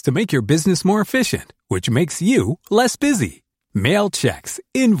processes to make your business more efficient, which makes you less busy. Mail checks,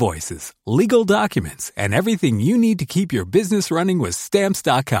 invoices, legal documents, and everything you need to keep your business running with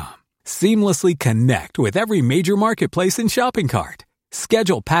Stamps.com. Seamlessly connect with every major marketplace and shopping cart.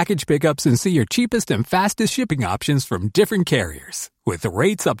 Schedule package pickups and see your cheapest and fastest shipping options from different carriers. With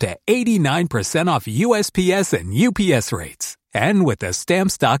rates up to 89% off USPS and UPS rates. And with the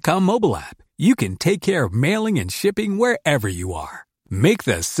Stamps.com mobile app, you can take care of mailing and shipping wherever you are. Make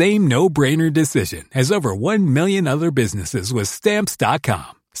the same no-brainer decision as over 1 million other businesses with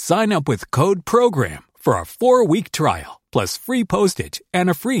Stamps.com. Sign up with code PROGRAM for a 4-week trial. plus free postage and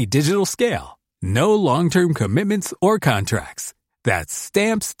a free digital scale. No long-term commitments or contracts. That's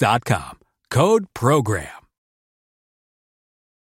Stamps.com. Code PROGRAM.